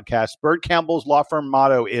this podcast. Bird Campbell's law firm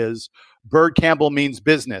motto is Bird Campbell means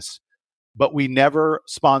business, but we never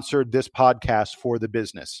sponsored this podcast for the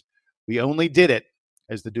business. We only did it,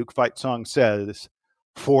 as the Duke Fight song says,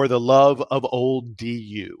 for the love of old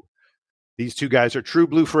DU. These 2 guys are true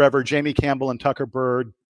blue forever, Jamie Campbell and Tucker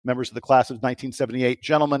Bird, members of the class of 1978.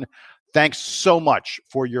 Gentlemen, thanks so much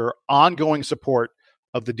for your ongoing support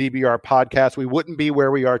of the DBR podcast. We wouldn't be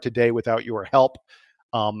where we are today without your help.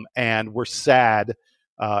 And we're sad,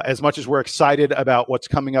 as much as we're excited about what's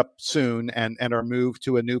coming up soon and our move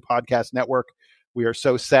to a new podcast network. We are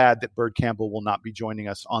so sad that Bird Campbell will not be joining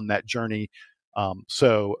us on that journey.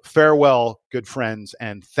 So farewell, good friends,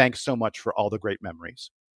 and thanks so much for all the great memories.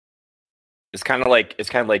 It's kind of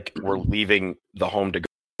like we're leaving the home to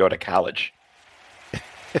go to college.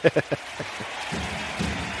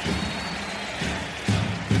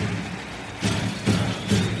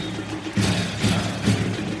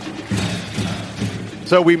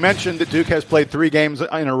 So we mentioned that Duke has played 3 games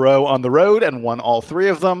in a row on the road and won all 3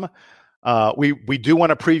 of them. We do want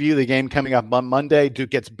to preview the game coming up on Monday. Duke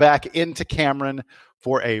gets back into Cameron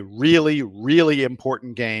for a really, really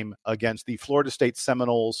important game against the Florida State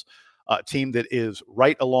Seminoles, team that is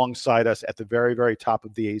right alongside us at the very, very top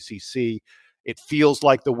of the ACC. It feels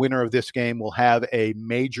like the winner of this game will have a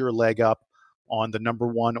major leg up on the number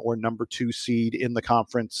 1 or number 2 seed in the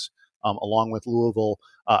conference, along with Louisville.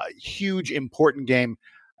 Huge, important game.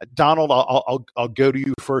 Donald, I'll go to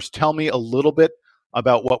you first. Tell me a little bit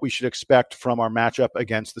about what we should expect from our matchup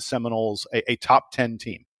against the Seminoles, a top 10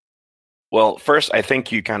 team. Well, first, I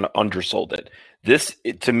think you kind of undersold it. This,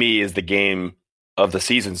 to me, is the game of the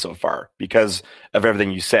season so far because of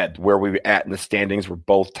everything you said. Where we were at in the standings, we're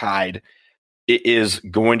both tied. It is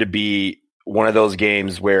going to be one of those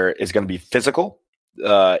games where it's going to be physical.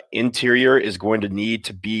 Interior is going to need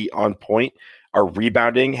to be on point. Our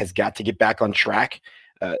rebounding has got to get back on track.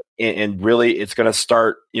 And really, it's going to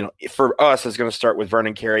start, for us, it's going to start with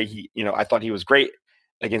Vernon Carey. I thought he was great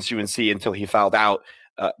against UNC until he fouled out.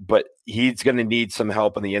 But he's going to need some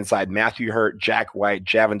help on the inside. Matthew Hurt, Jack White,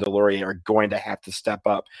 Javin DeLaurier are going to have to step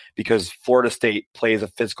up because Florida State plays a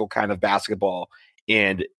physical kind of basketball,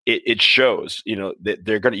 and it shows. That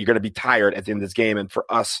you're going to be tired at the end of this game. And for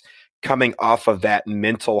us, coming off of that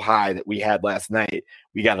mental high that we had last night,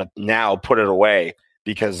 we got to now put it away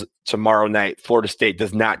because tomorrow night Florida State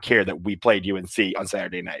does not care that we played UNC on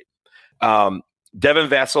Saturday night. Devin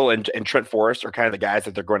Vassell and Trent Forrest are kind of the guys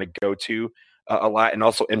that they're going to go to a lot, and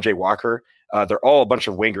also MJ Walker. They're all a bunch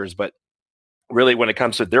of wingers, but really when it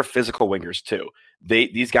comes to they're physical wingers too.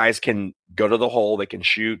 These guys can go to the hole, they can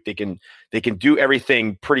shoot, they can do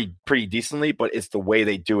everything pretty decently, but it's the way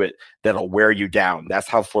they do it that'll wear you down. That's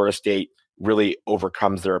how Florida State really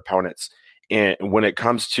overcomes their opponents. And when it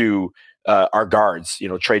comes to our guards,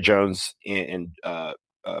 Trey Jones and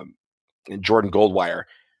Jordan Goldwire,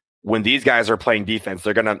 when these guys are playing defense,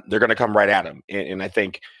 they're gonna come right at them. And I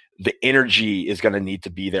think the energy is going to need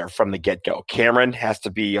to be there from the get-go. Cameron has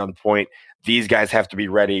to be on point. These guys have to be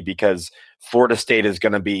ready because Florida State is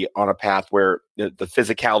going to be on a path where the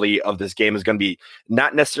physicality of this game is going to be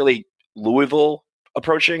not necessarily Louisville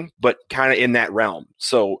approaching, but kind of in that realm.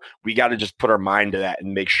 So we got to just put our mind to that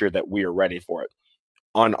and make sure that we are ready for it.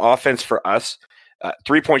 On offense for us,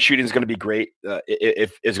 3-point shooting is going to be great.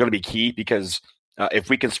 It's going to be key because if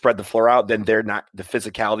we can spread the floor out, then the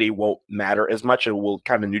physicality won't matter as much and we'll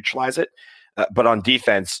kind of neutralize it. But on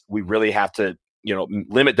defense, we really have to,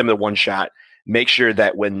 limit them to one shot, make sure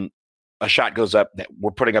that when a shot goes up, that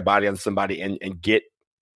we're putting a body on somebody and get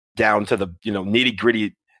down to the, nitty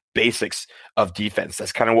gritty basics of defense.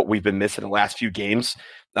 That's kind of what we've been missing the last few games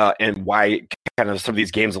and why kind of some of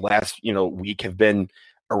these games the last, week have been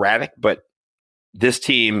erratic. But this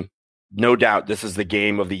team, no doubt, this is the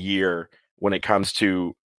game of the year when it comes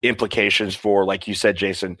to implications for, like you said,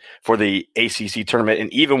 Jason, for the ACC tournament.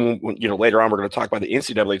 And even when later on, we're going to talk about the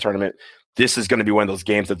NCAA tournament. This is going to be one of those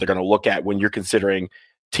games that they're going to look at when you're considering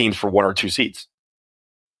teams for 1 or 2 seats.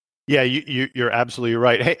 Yeah, you're absolutely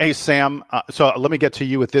right. Hey, Sam, so let me get to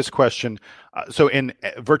you with this question. So in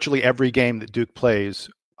virtually every game that Duke plays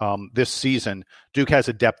this season, Duke has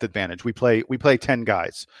a depth advantage. We play 10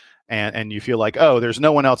 guys, and you feel like, oh, there's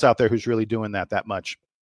no one else out there who's really doing that much.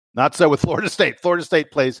 Not so with Florida State. Florida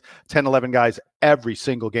State plays 10, 11 guys every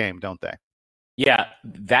single game, don't they? Yeah,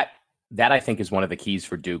 that I think is one of the keys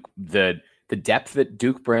for Duke. The depth that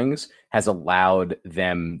Duke brings has allowed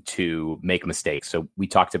them to make mistakes. So we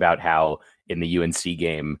talked about how in the UNC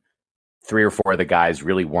game, 3 or 4 of the guys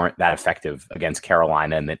really weren't that effective against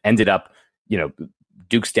Carolina, and that ended up,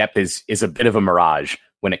 Duke's depth is a bit of a mirage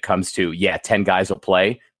when it comes to, 10 guys will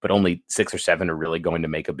play, but only 6 or 7 are really going to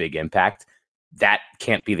make a big impact. That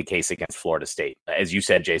can't be the case against Florida State. As you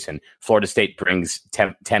said, Jason, Florida State brings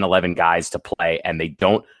 10, 11 guys to play, and they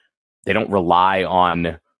don't rely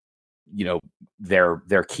on,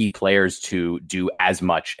 their key players to do as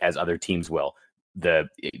much as other teams will.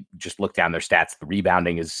 Just look down their stats. The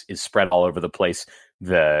rebounding is spread all over the place.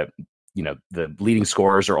 The leading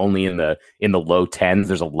scorers are only in the low 10s.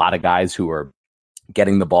 There's a lot of guys who are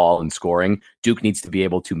getting the ball and scoring. Duke needs to be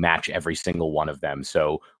able to match every single one of them.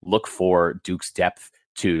 So look for Duke's depth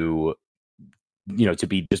to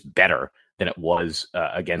be just better than it was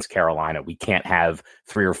against Carolina. We can't have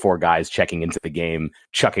 3 or 4 guys checking into the game,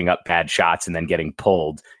 chucking up bad shots and then getting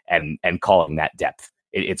pulled and calling that depth.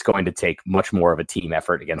 It's going to take much more of a team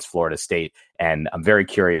effort against Florida State. And I'm very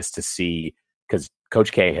curious to see, because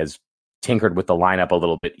Coach K has tinkered with the lineup a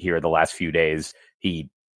little bit here the last few days. He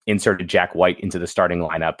inserted Jack White into the starting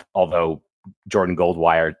lineup, although Jordan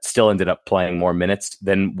Goldwire still ended up playing more minutes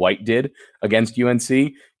than White did against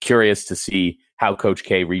UNC. Curious to see how Coach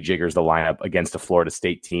K rejiggers the lineup against a Florida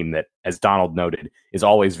State team that, as Donald noted, is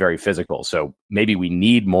always very physical. So maybe we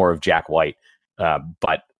need more of Jack White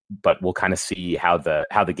but we'll kind of see how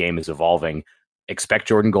the game is evolving. Expect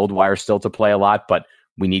Jordan Goldwire still to play a lot, but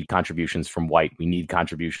we need contributions from White. We need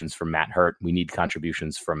contributions from Matt Hurt. We need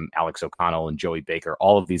contributions from Alex O'Connell and Joey Baker.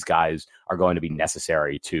 All of these guys are going to be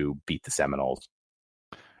necessary to beat the Seminoles.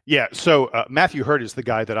 Yeah. So Matthew Hurt is the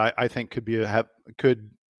guy that I think could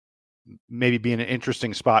maybe be in an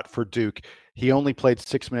interesting spot for Duke. He only played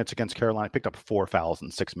 6 minutes against Carolina, picked up 4 fouls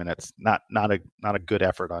in 6 minutes. Not a good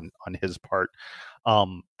effort on his part.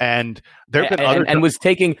 And there have been and was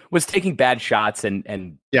taking bad shots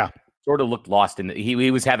and yeah, sort of looked lost in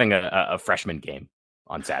he was having a freshman game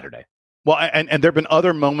on Saturday. Well, and there have been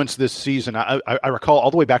other moments this season. I recall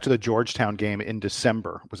all the way back to the Georgetown game in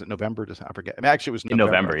December. Was it November? I forget. I mean, actually, it was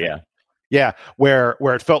November. Yeah. Yeah, where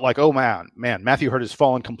it felt like, oh man, Matthew Hurt has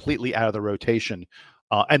fallen completely out of the rotation,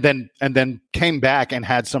 and then came back and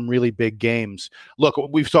had some really big games. Look,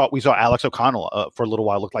 we saw Alex O'Connell for a little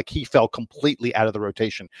while. Looked like he fell completely out of the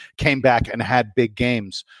rotation, came back and had big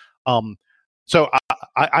games. So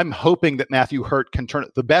I'm hoping that Matthew Hurt can turn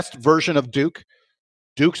the best version of Duke.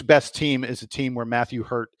 Duke's best team is a team where Matthew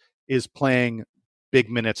Hurt is playing big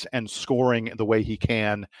minutes and scoring the way he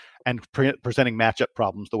can and presenting matchup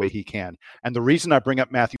problems the way he can. And the reason I bring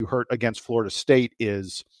up Matthew Hurt against Florida State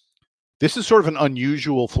is this is sort of an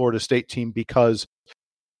unusual Florida State team because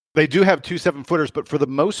they do have 2 7-footers, but for the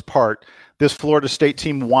most part, this Florida State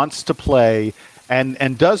team wants to play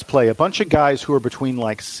and does play a bunch of guys who are between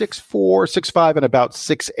like 6'4", 6'5", and about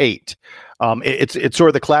 6'8". It's sort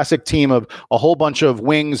of the classic team of a whole bunch of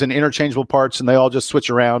wings and interchangeable parts, and they all just switch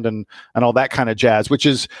around and all that kind of jazz, which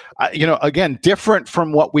is, again, different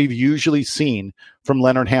from what we've usually seen from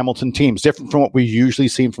Leonard Hamilton teams, different from what we've usually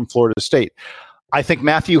seen from Florida State. I think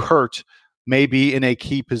Matthew Hurt may be in a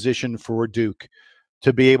key position for Duke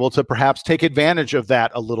to be able to perhaps take advantage of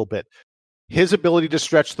that a little bit. His ability to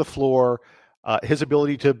stretch the floor, his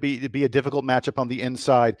ability to be a difficult matchup on the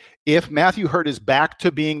inside. If Matthew Hurt is back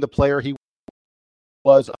to being the player he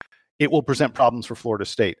was, it will present problems for Florida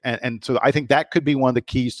State. And so I think that could be one of the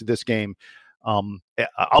keys to this game.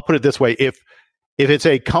 I'll put it this way. If it's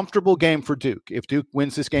a comfortable game for Duke, if Duke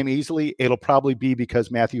wins this game easily, it'll probably be because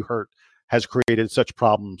Matthew Hurt has created such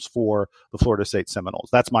problems for the Florida State Seminoles.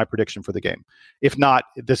 That's my prediction for the game. If not,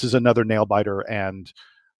 this is another nail biter, and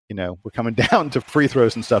we're coming down to free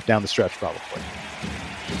throws and stuff down the stretch probably.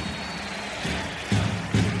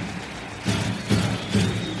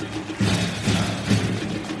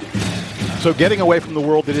 So getting away from the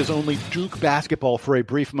world that is only Duke basketball for a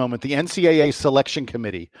brief moment, the NCAA Selection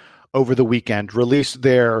Committee over the weekend released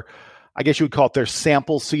their, I guess you would call it their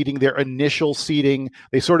sample seeding, their initial seeding.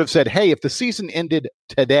 They sort of said, hey, if the season ended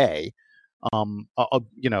today, I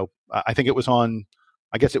think it was on,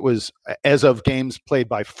 I guess it was as of games played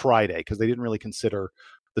by Friday, because they didn't really consider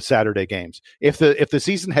the Saturday games. If the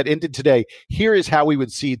season had ended today, here is how we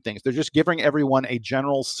would seed things. They're just giving everyone a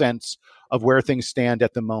general sense of where things stand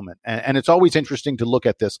at the moment. And it's always interesting to look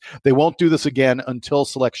at this. They won't do this again until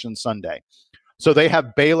Selection Sunday. So they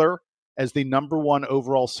have Baylor as the number 1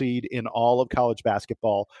 overall seed in all of college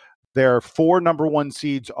basketball. Their 4 number 1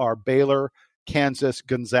 seeds are Baylor, Kansas,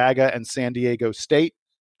 Gonzaga, and San Diego State.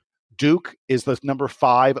 Duke is the number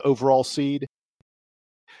 5 overall seed,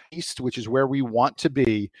 East, which is where we want to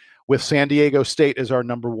be, with San Diego State as our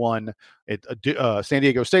number 1. San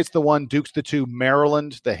Diego State's the 1, Duke's the 2,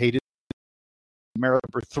 Maryland, the hated Maryland,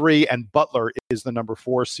 number 3, and Butler is the number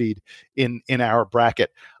 4 seed in our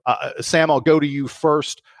bracket. Sam, I'll go to you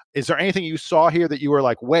first. Is there anything you saw here that you were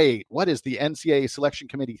like, wait, what is the NCAA Selection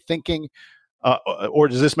Committee thinking? Or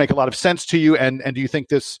does this make a lot of sense to you? And do you think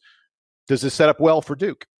does this set up well for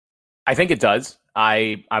Duke? I think it does.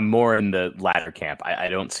 I'm more in the latter camp. I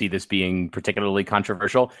don't see this being particularly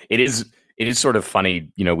controversial. It is sort of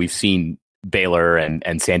funny. We've seen Baylor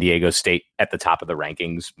and San Diego State at the top of the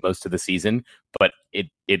rankings most of the season, but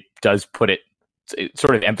it does put it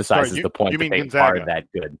sort of emphasizes the point that they are that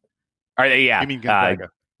good. Are they? Yeah. You mean Gonzaga?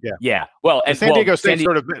 Yeah. Well, and San Diego State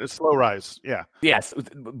sort of a slow rise. Yeah. Yes,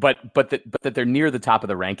 but that they're near the top of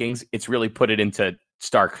the rankings. It's really put it into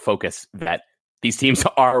stark focus that these teams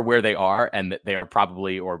are where they are, and that they are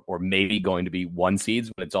probably or maybe going to be 1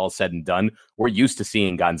 seeds when it's all said and done. We're used to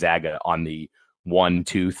seeing Gonzaga on the 1,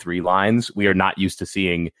 2, 3 lines. We are not used to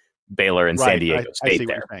seeing Baylor and San Diego State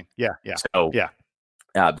there. Yeah.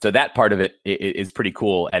 So that part of it is pretty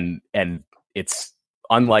cool, and it's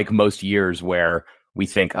unlike most years where we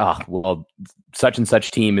think, such and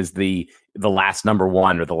such team is the last number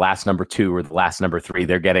 1 or the last number 2 or the last number 3.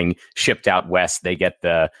 They're getting shipped out west. They get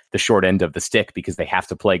the short end of the stick because they have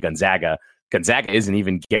to play Gonzaga. Gonzaga isn't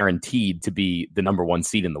even guaranteed to be the number 1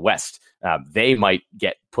 seed in the West. They might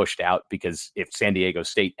get pushed out because if San Diego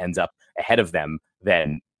State ends up ahead of them,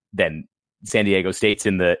 then San Diego State's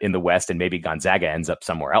in the West, and maybe Gonzaga ends up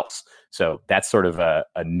somewhere else. So that's sort of a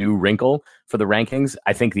new wrinkle for the rankings.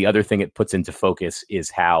 I think the other thing it puts into focus is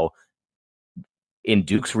how in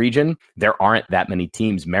Duke's region, there aren't that many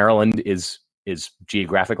teams. Maryland is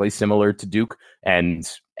geographically similar to Duke and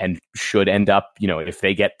should end up, if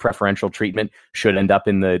they get preferential treatment, should end up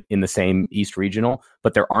in the same East Regional.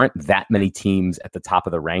 But there aren't that many teams at the top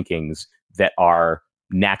of the rankings that are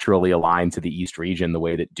naturally aligned to the East region the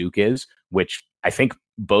way that Duke is, which I think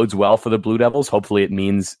bodes well for the Blue Devils. Hopefully it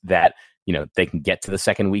means that, they can get to the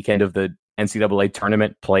second weekend of the NCAA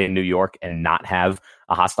tournament, play in New York, and not have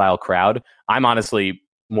a hostile crowd. I'm honestly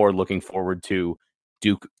more looking forward to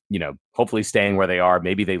Duke, hopefully staying where they are.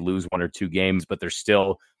 Maybe they lose 1 or 2 games, but they're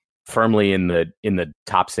still firmly in the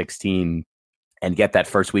top 16 and get that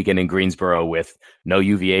first weekend in Greensboro with no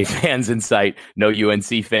UVA fans in sight, no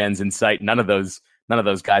UNC fans in sight. None of those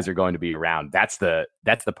guys are going to be around. That's the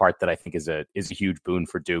part that I think is a huge boon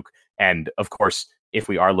for Duke. And of course, if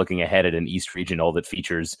we are looking ahead at an East Regional that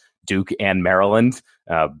features Duke and Maryland,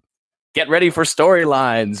 get ready for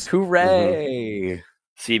storylines. Hooray!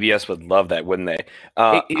 CBS would love that, wouldn't they?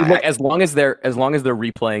 As long as they're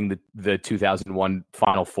replaying the 2001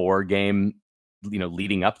 Final Four game,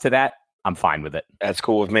 leading up to that, I'm fine with it. That's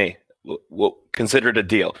cool with me. We'll consider it a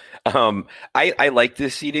deal. I like the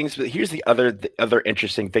seedings, but here's the other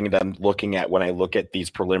interesting thing that I'm looking at when I look at these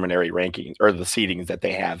preliminary rankings or the seedings that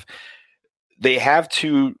they have. They have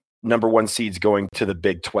 2 number 1 seeds going to the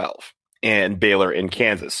Big 12, and Baylor and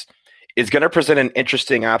Kansas. It's going to present an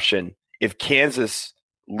interesting option if Kansas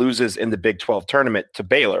loses in the Big 12 tournament to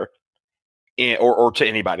Baylor or to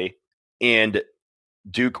anybody, and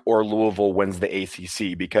Duke or Louisville wins the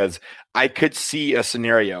ACC, because I could see a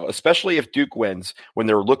scenario, especially if Duke wins, when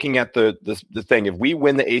they're looking at the thing, if we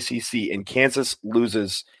win the ACC and Kansas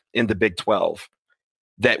loses in the Big 12,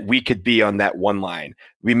 that we could be on that one line.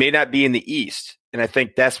 We may not be in the East, and I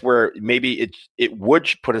think that's where maybe it would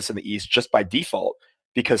put us in the East just by default,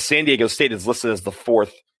 because San Diego State is listed as the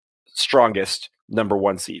 4th strongest number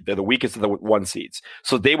 1 seed. They're the weakest of the 1 seeds.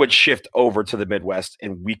 So they would shift over to the Midwest,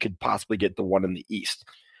 and we could possibly get the one in the East.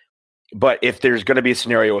 But if there's going to be a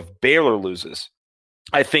scenario if Baylor loses,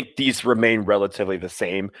 I think these remain relatively the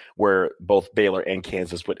same, where both Baylor and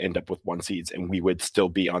Kansas would end up with 1 seeds, and we would still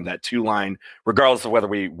be on that 2 line, regardless of whether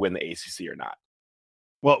we win the ACC or not.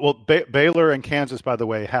 Well, Baylor and Kansas, by the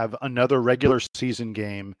way, have another regular season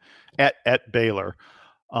game at Baylor.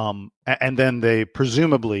 And then they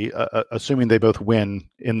presumably, assuming they both win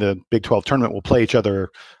in the Big 12 tournament, will play each other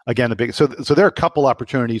again. So there are a couple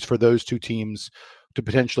opportunities for those 2 teams to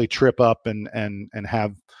potentially trip up and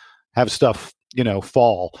have stuff,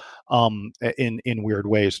 fall in weird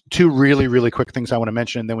ways. 2 really, really quick things I want to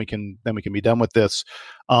mention, and then we can be done with this.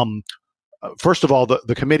 First of all,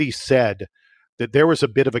 the committee said that there was a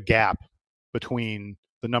bit of a gap between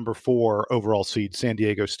the number 4 overall seed San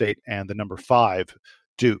Diego State and the number 5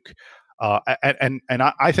 Duke, and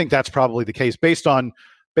I think that's probably the case based on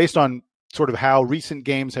sort of how recent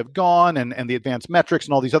games have gone and the advanced metrics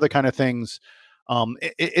and all these other kind of things.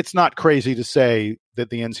 It's not crazy to say that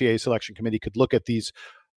the NCAA selection committee could look at these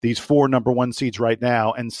 4 number 1 seeds right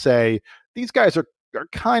now and say these guys are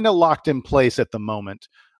kind of locked in place at the moment.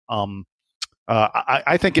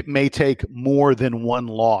 I think it may take more than 1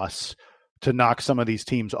 loss to knock some of these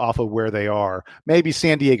teams off of where they are. Maybe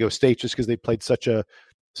San Diego State, just because they played such a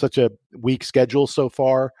weak schedule so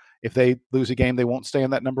far. If they lose a game, they won't stay on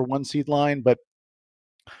that number 1 seed line. But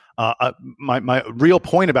my real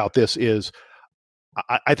point about this is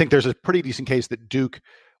I think there's a pretty decent case that Duke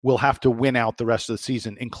will have to win out the rest of the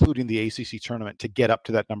season, including the ACC tournament, to get up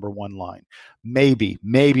to that number 1 line. Maybe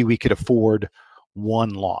we could afford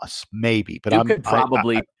 1 loss, maybe. But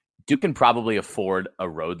Duke can probably afford a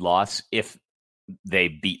road loss if they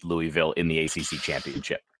beat Louisville in the ACC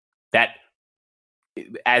championship. That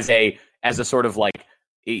as a sort of like,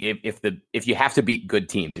 if you have to beat good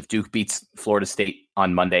teams, if Duke beats Florida State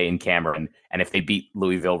on Monday in Cameron, and if they beat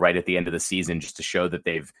Louisville right at the end of the season, just to show that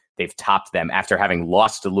they've topped them after having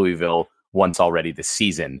lost to Louisville once already this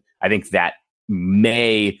season, I think that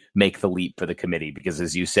may make the leap for the committee, because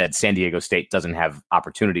as you said, San Diego State doesn't have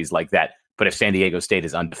opportunities like that. But if San Diego State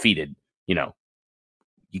is undefeated, you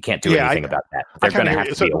can't do anything about that. They're going to have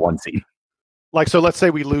to be a 1 seed. So let's say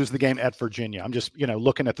we lose the game at Virginia. I'm just,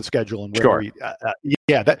 looking at the schedule and where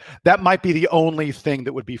that might be the only thing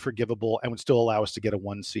that would be forgivable and would still allow us to get a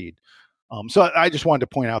 1 seed. So I just wanted to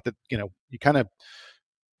point out that, you kind of,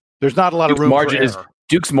 there's not a lot of room for error.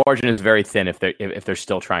 Duke's margin is very thin if they're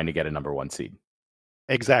still trying to get a number 1 seed.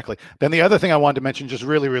 Exactly. Then the other thing I wanted to mention just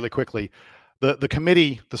really, really quickly, the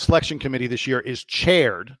committee, the selection committee this year is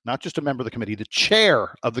chaired, not just a member of the committee, the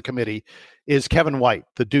chair of the committee is Kevin White,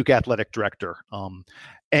 the Duke athletic director.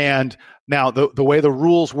 And now the way the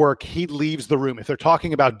rules work, he leaves the room. If they're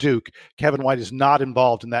talking about Duke, Kevin White is not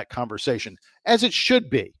involved in that conversation, as it should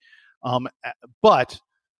be. But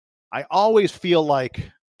I always feel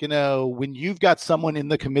like, when you've got someone in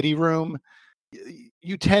the committee room,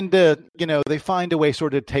 you tend to, they find a way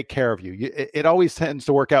sort of to take care of you. It always tends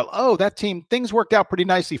to work out. Oh, that team, things worked out pretty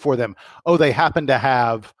nicely for them. Oh, they happen to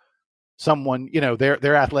have someone,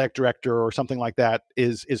 their athletic director or something like that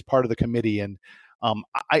is part of the committee. And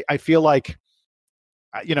I feel like,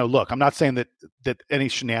 look, I'm not saying that any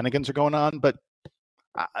shenanigans are going on, but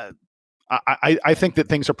I think that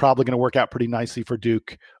things are probably going to work out pretty nicely for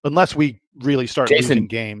Duke, unless we really start losing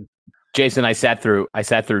games. Jason, I sat through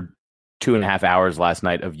 2.5 hours last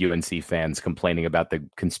night of UNC fans complaining about the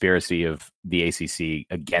conspiracy of the ACC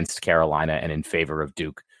against Carolina and in favor of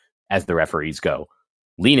Duke as the referees go.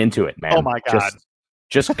 Lean into it, man. Oh my God.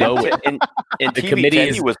 Just go with and the TV committee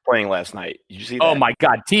Teddy was playing last night. Did you see that? Oh my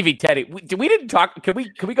God, TV Teddy. We didn't talk. Can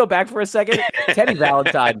we go back for a second? Teddy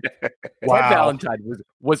Valentine. Wow. Ted Valentine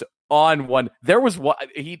was on one. There was one.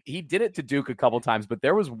 He did it to Duke a couple times, but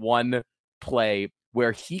there was one play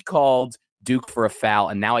where he called Duke for a foul,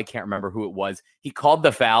 and now I can't remember who it was. He called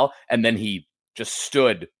the foul, and then he just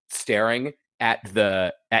stood staring at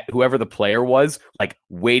whoever the player was, like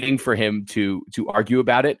waiting for him to argue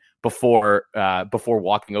about it before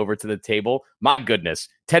walking over to the table. My goodness,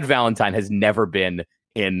 Ted Valentine has never been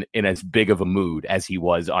in as big of a mood as he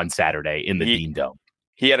was on Saturday in the Dean Dome.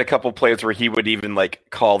 He had a couple plays where he would even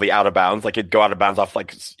call the out of bounds, it'd go out of bounds off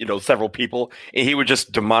several people, and he would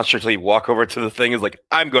just demonstratively walk over to the thing and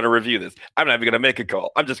I'm going to review this. I'm not even going to make a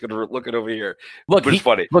call. I'm just going to look it over here. Look, it's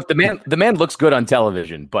funny. Look, the man looks good on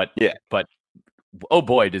television, but yeah, but oh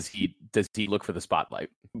boy, does he look for the spotlight.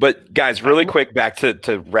 But guys, really quick, back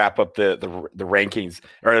to wrap up the rankings,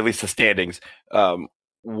 or at least the standings.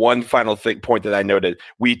 One final point that I noted,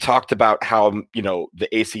 we talked about how, the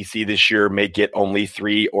ACC this year may get only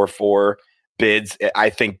 3 or 4 bids.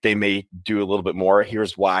 I think they may do a little bit more.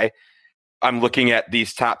 Here's why. I'm looking at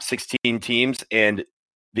these top 16 teams, and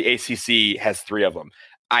the ACC has 3 of them.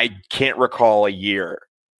 I can't recall a year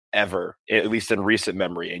ever, at least in recent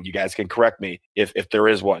memory, and you guys can correct me if there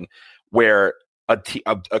is one, where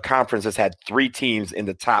a conference has had 3 teams in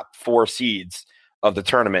the top 4 seeds of the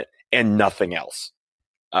tournament and nothing else.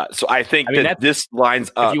 So I think that this lines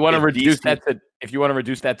up. If you want to reduce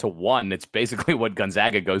that to 1, it's basically what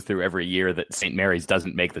Gonzaga goes through every year that St. Mary's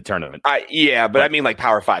doesn't make the tournament. But I mean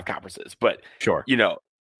Power 5 conferences. But sure,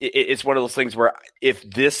 it's one of those things where if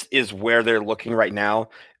this is where they're looking right now,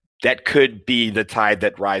 that could be the tide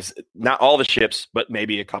that rises. Not all the ships, but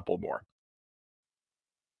maybe a couple more.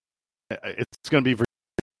 It's going to be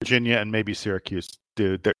Virginia and maybe Syracuse,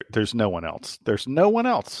 dude. There's no one else. There's no one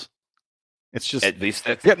else. It's just at least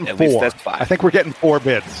that's 4. Least that's 5. I think we're getting 4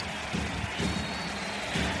 bids.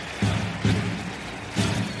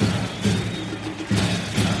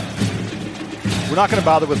 We're not going to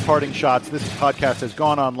bother with parting shots. This podcast has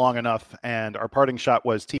gone on long enough, and our parting shot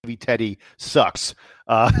was TV Teddy sucks.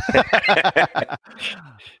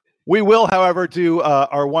 We will, however, do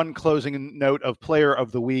our one closing note of player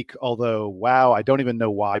of the week, although, wow, I don't even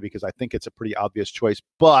know why, because I think it's a pretty obvious choice.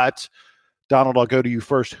 But, Donald, I'll go to you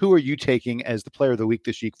first. Who are you taking as the player of the week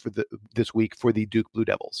this week for the Duke Blue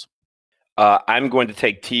Devils? I'm going to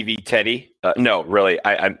take TV Teddy. No, really,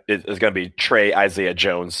 it's going to be Trey Isaiah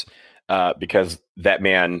Jones. Because that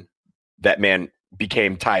man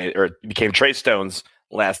became Trey Stones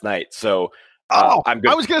last night. So I'm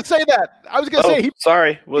good. I was going to say that. I was going to say he.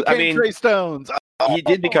 Sorry. Well, Trey Stones. He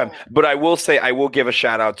did become. But I will say I will give a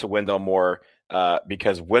shout out to Wendell Moore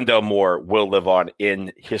because Wendell Moore will live on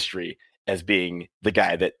in history as being the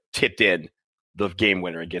guy that tipped in the game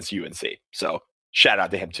winner against UNC. So shout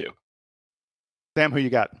out to him too. Sam, who you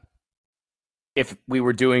got? If we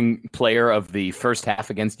were doing player of the first half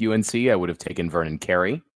against UNC, I would have taken Vernon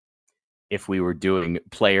Carey. If we were doing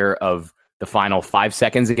player of the final 5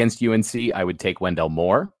 seconds against UNC, I would take Wendell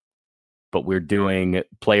Moore. But we're doing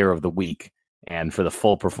player of the week. And for the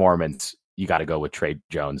full performance, you got to go with Trey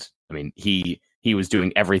Jones. I mean, he was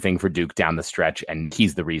doing everything for Duke down the stretch, and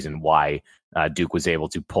he's the reason why Duke was able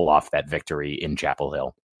to pull off that victory in Chapel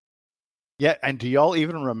Hill. Yeah, and do y'all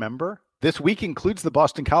even remember? This week includes the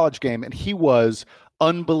Boston College game, and he was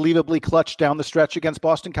unbelievably clutch down the stretch against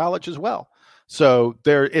Boston College as well. So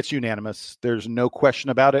it's unanimous. There's no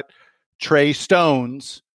question about it. Trey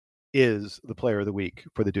Stones is the player of the week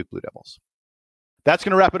for the Duke Blue Devils. That's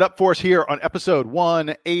going to wrap it up for us here on episode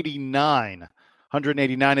 189.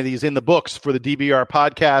 189 of these in the books for the DBR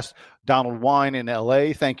podcast. Donald Wine in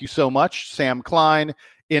LA, thank you so much. Sam Klein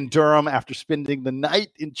in Durham after spending the night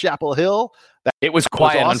in Chapel Hill. It was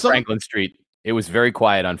quiet awesome. on Franklin Street. It was very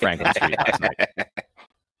quiet on Franklin Street last night.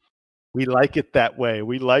 We like it that way.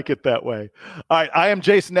 We like it that way. All right. I am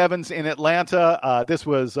Jason Evans in Atlanta. This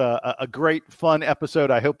was a great, fun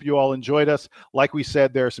episode. I hope you all enjoyed us. Like we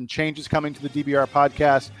said, there are some changes coming to the DBR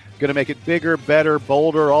podcast. Going to make it bigger, better,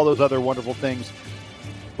 bolder, all those other wonderful things.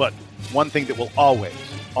 But one thing that will always,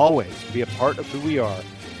 always be a part of who we are,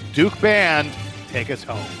 Duke Band, take us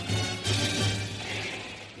home.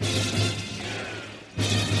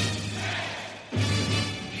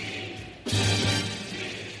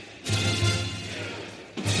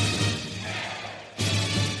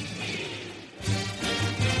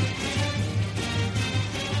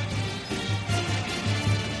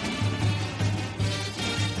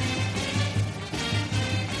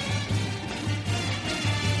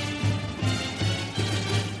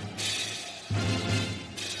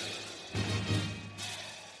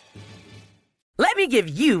 Let me give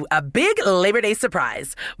you a big Labor Day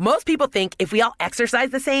surprise. Most people think if we all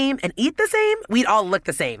exercise the same and eat the same, we'd all look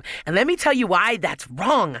the same. And let me tell you why that's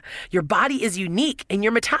wrong. Your body is unique and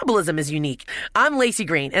your metabolism is unique. I'm Lacey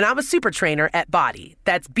Green and I'm a super trainer at Body.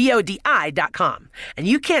 That's BODI.com. And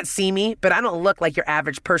you can't see me, but I don't look like your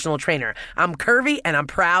average personal trainer. I'm curvy and I'm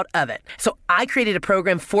proud of it. So I created a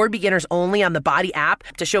program for beginners only on the Body app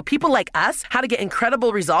to show people like us how to get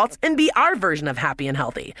incredible results and be our version of happy and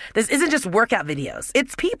healthy. This isn't just workout videos.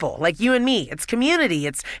 It's people like you and me. It's community.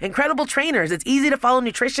 It's incredible trainers. It's easy to follow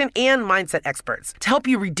nutrition and mindset experts to help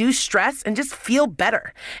you reduce stress and just feel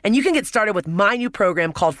better. And you can get started with my new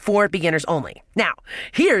program called For Beginners Only. Now,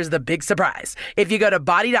 here's the big surprise. If you go to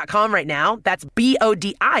body.com right now, that's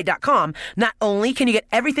BODI.com, not only can you get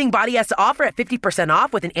everything Body has to offer at 50%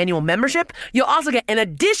 off with an annual membership, you'll also get an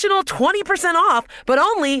additional 20% off, but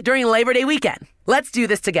only during Labor Day weekend. Let's do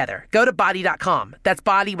this together. Go to body.com. That's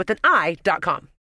body with an I.com.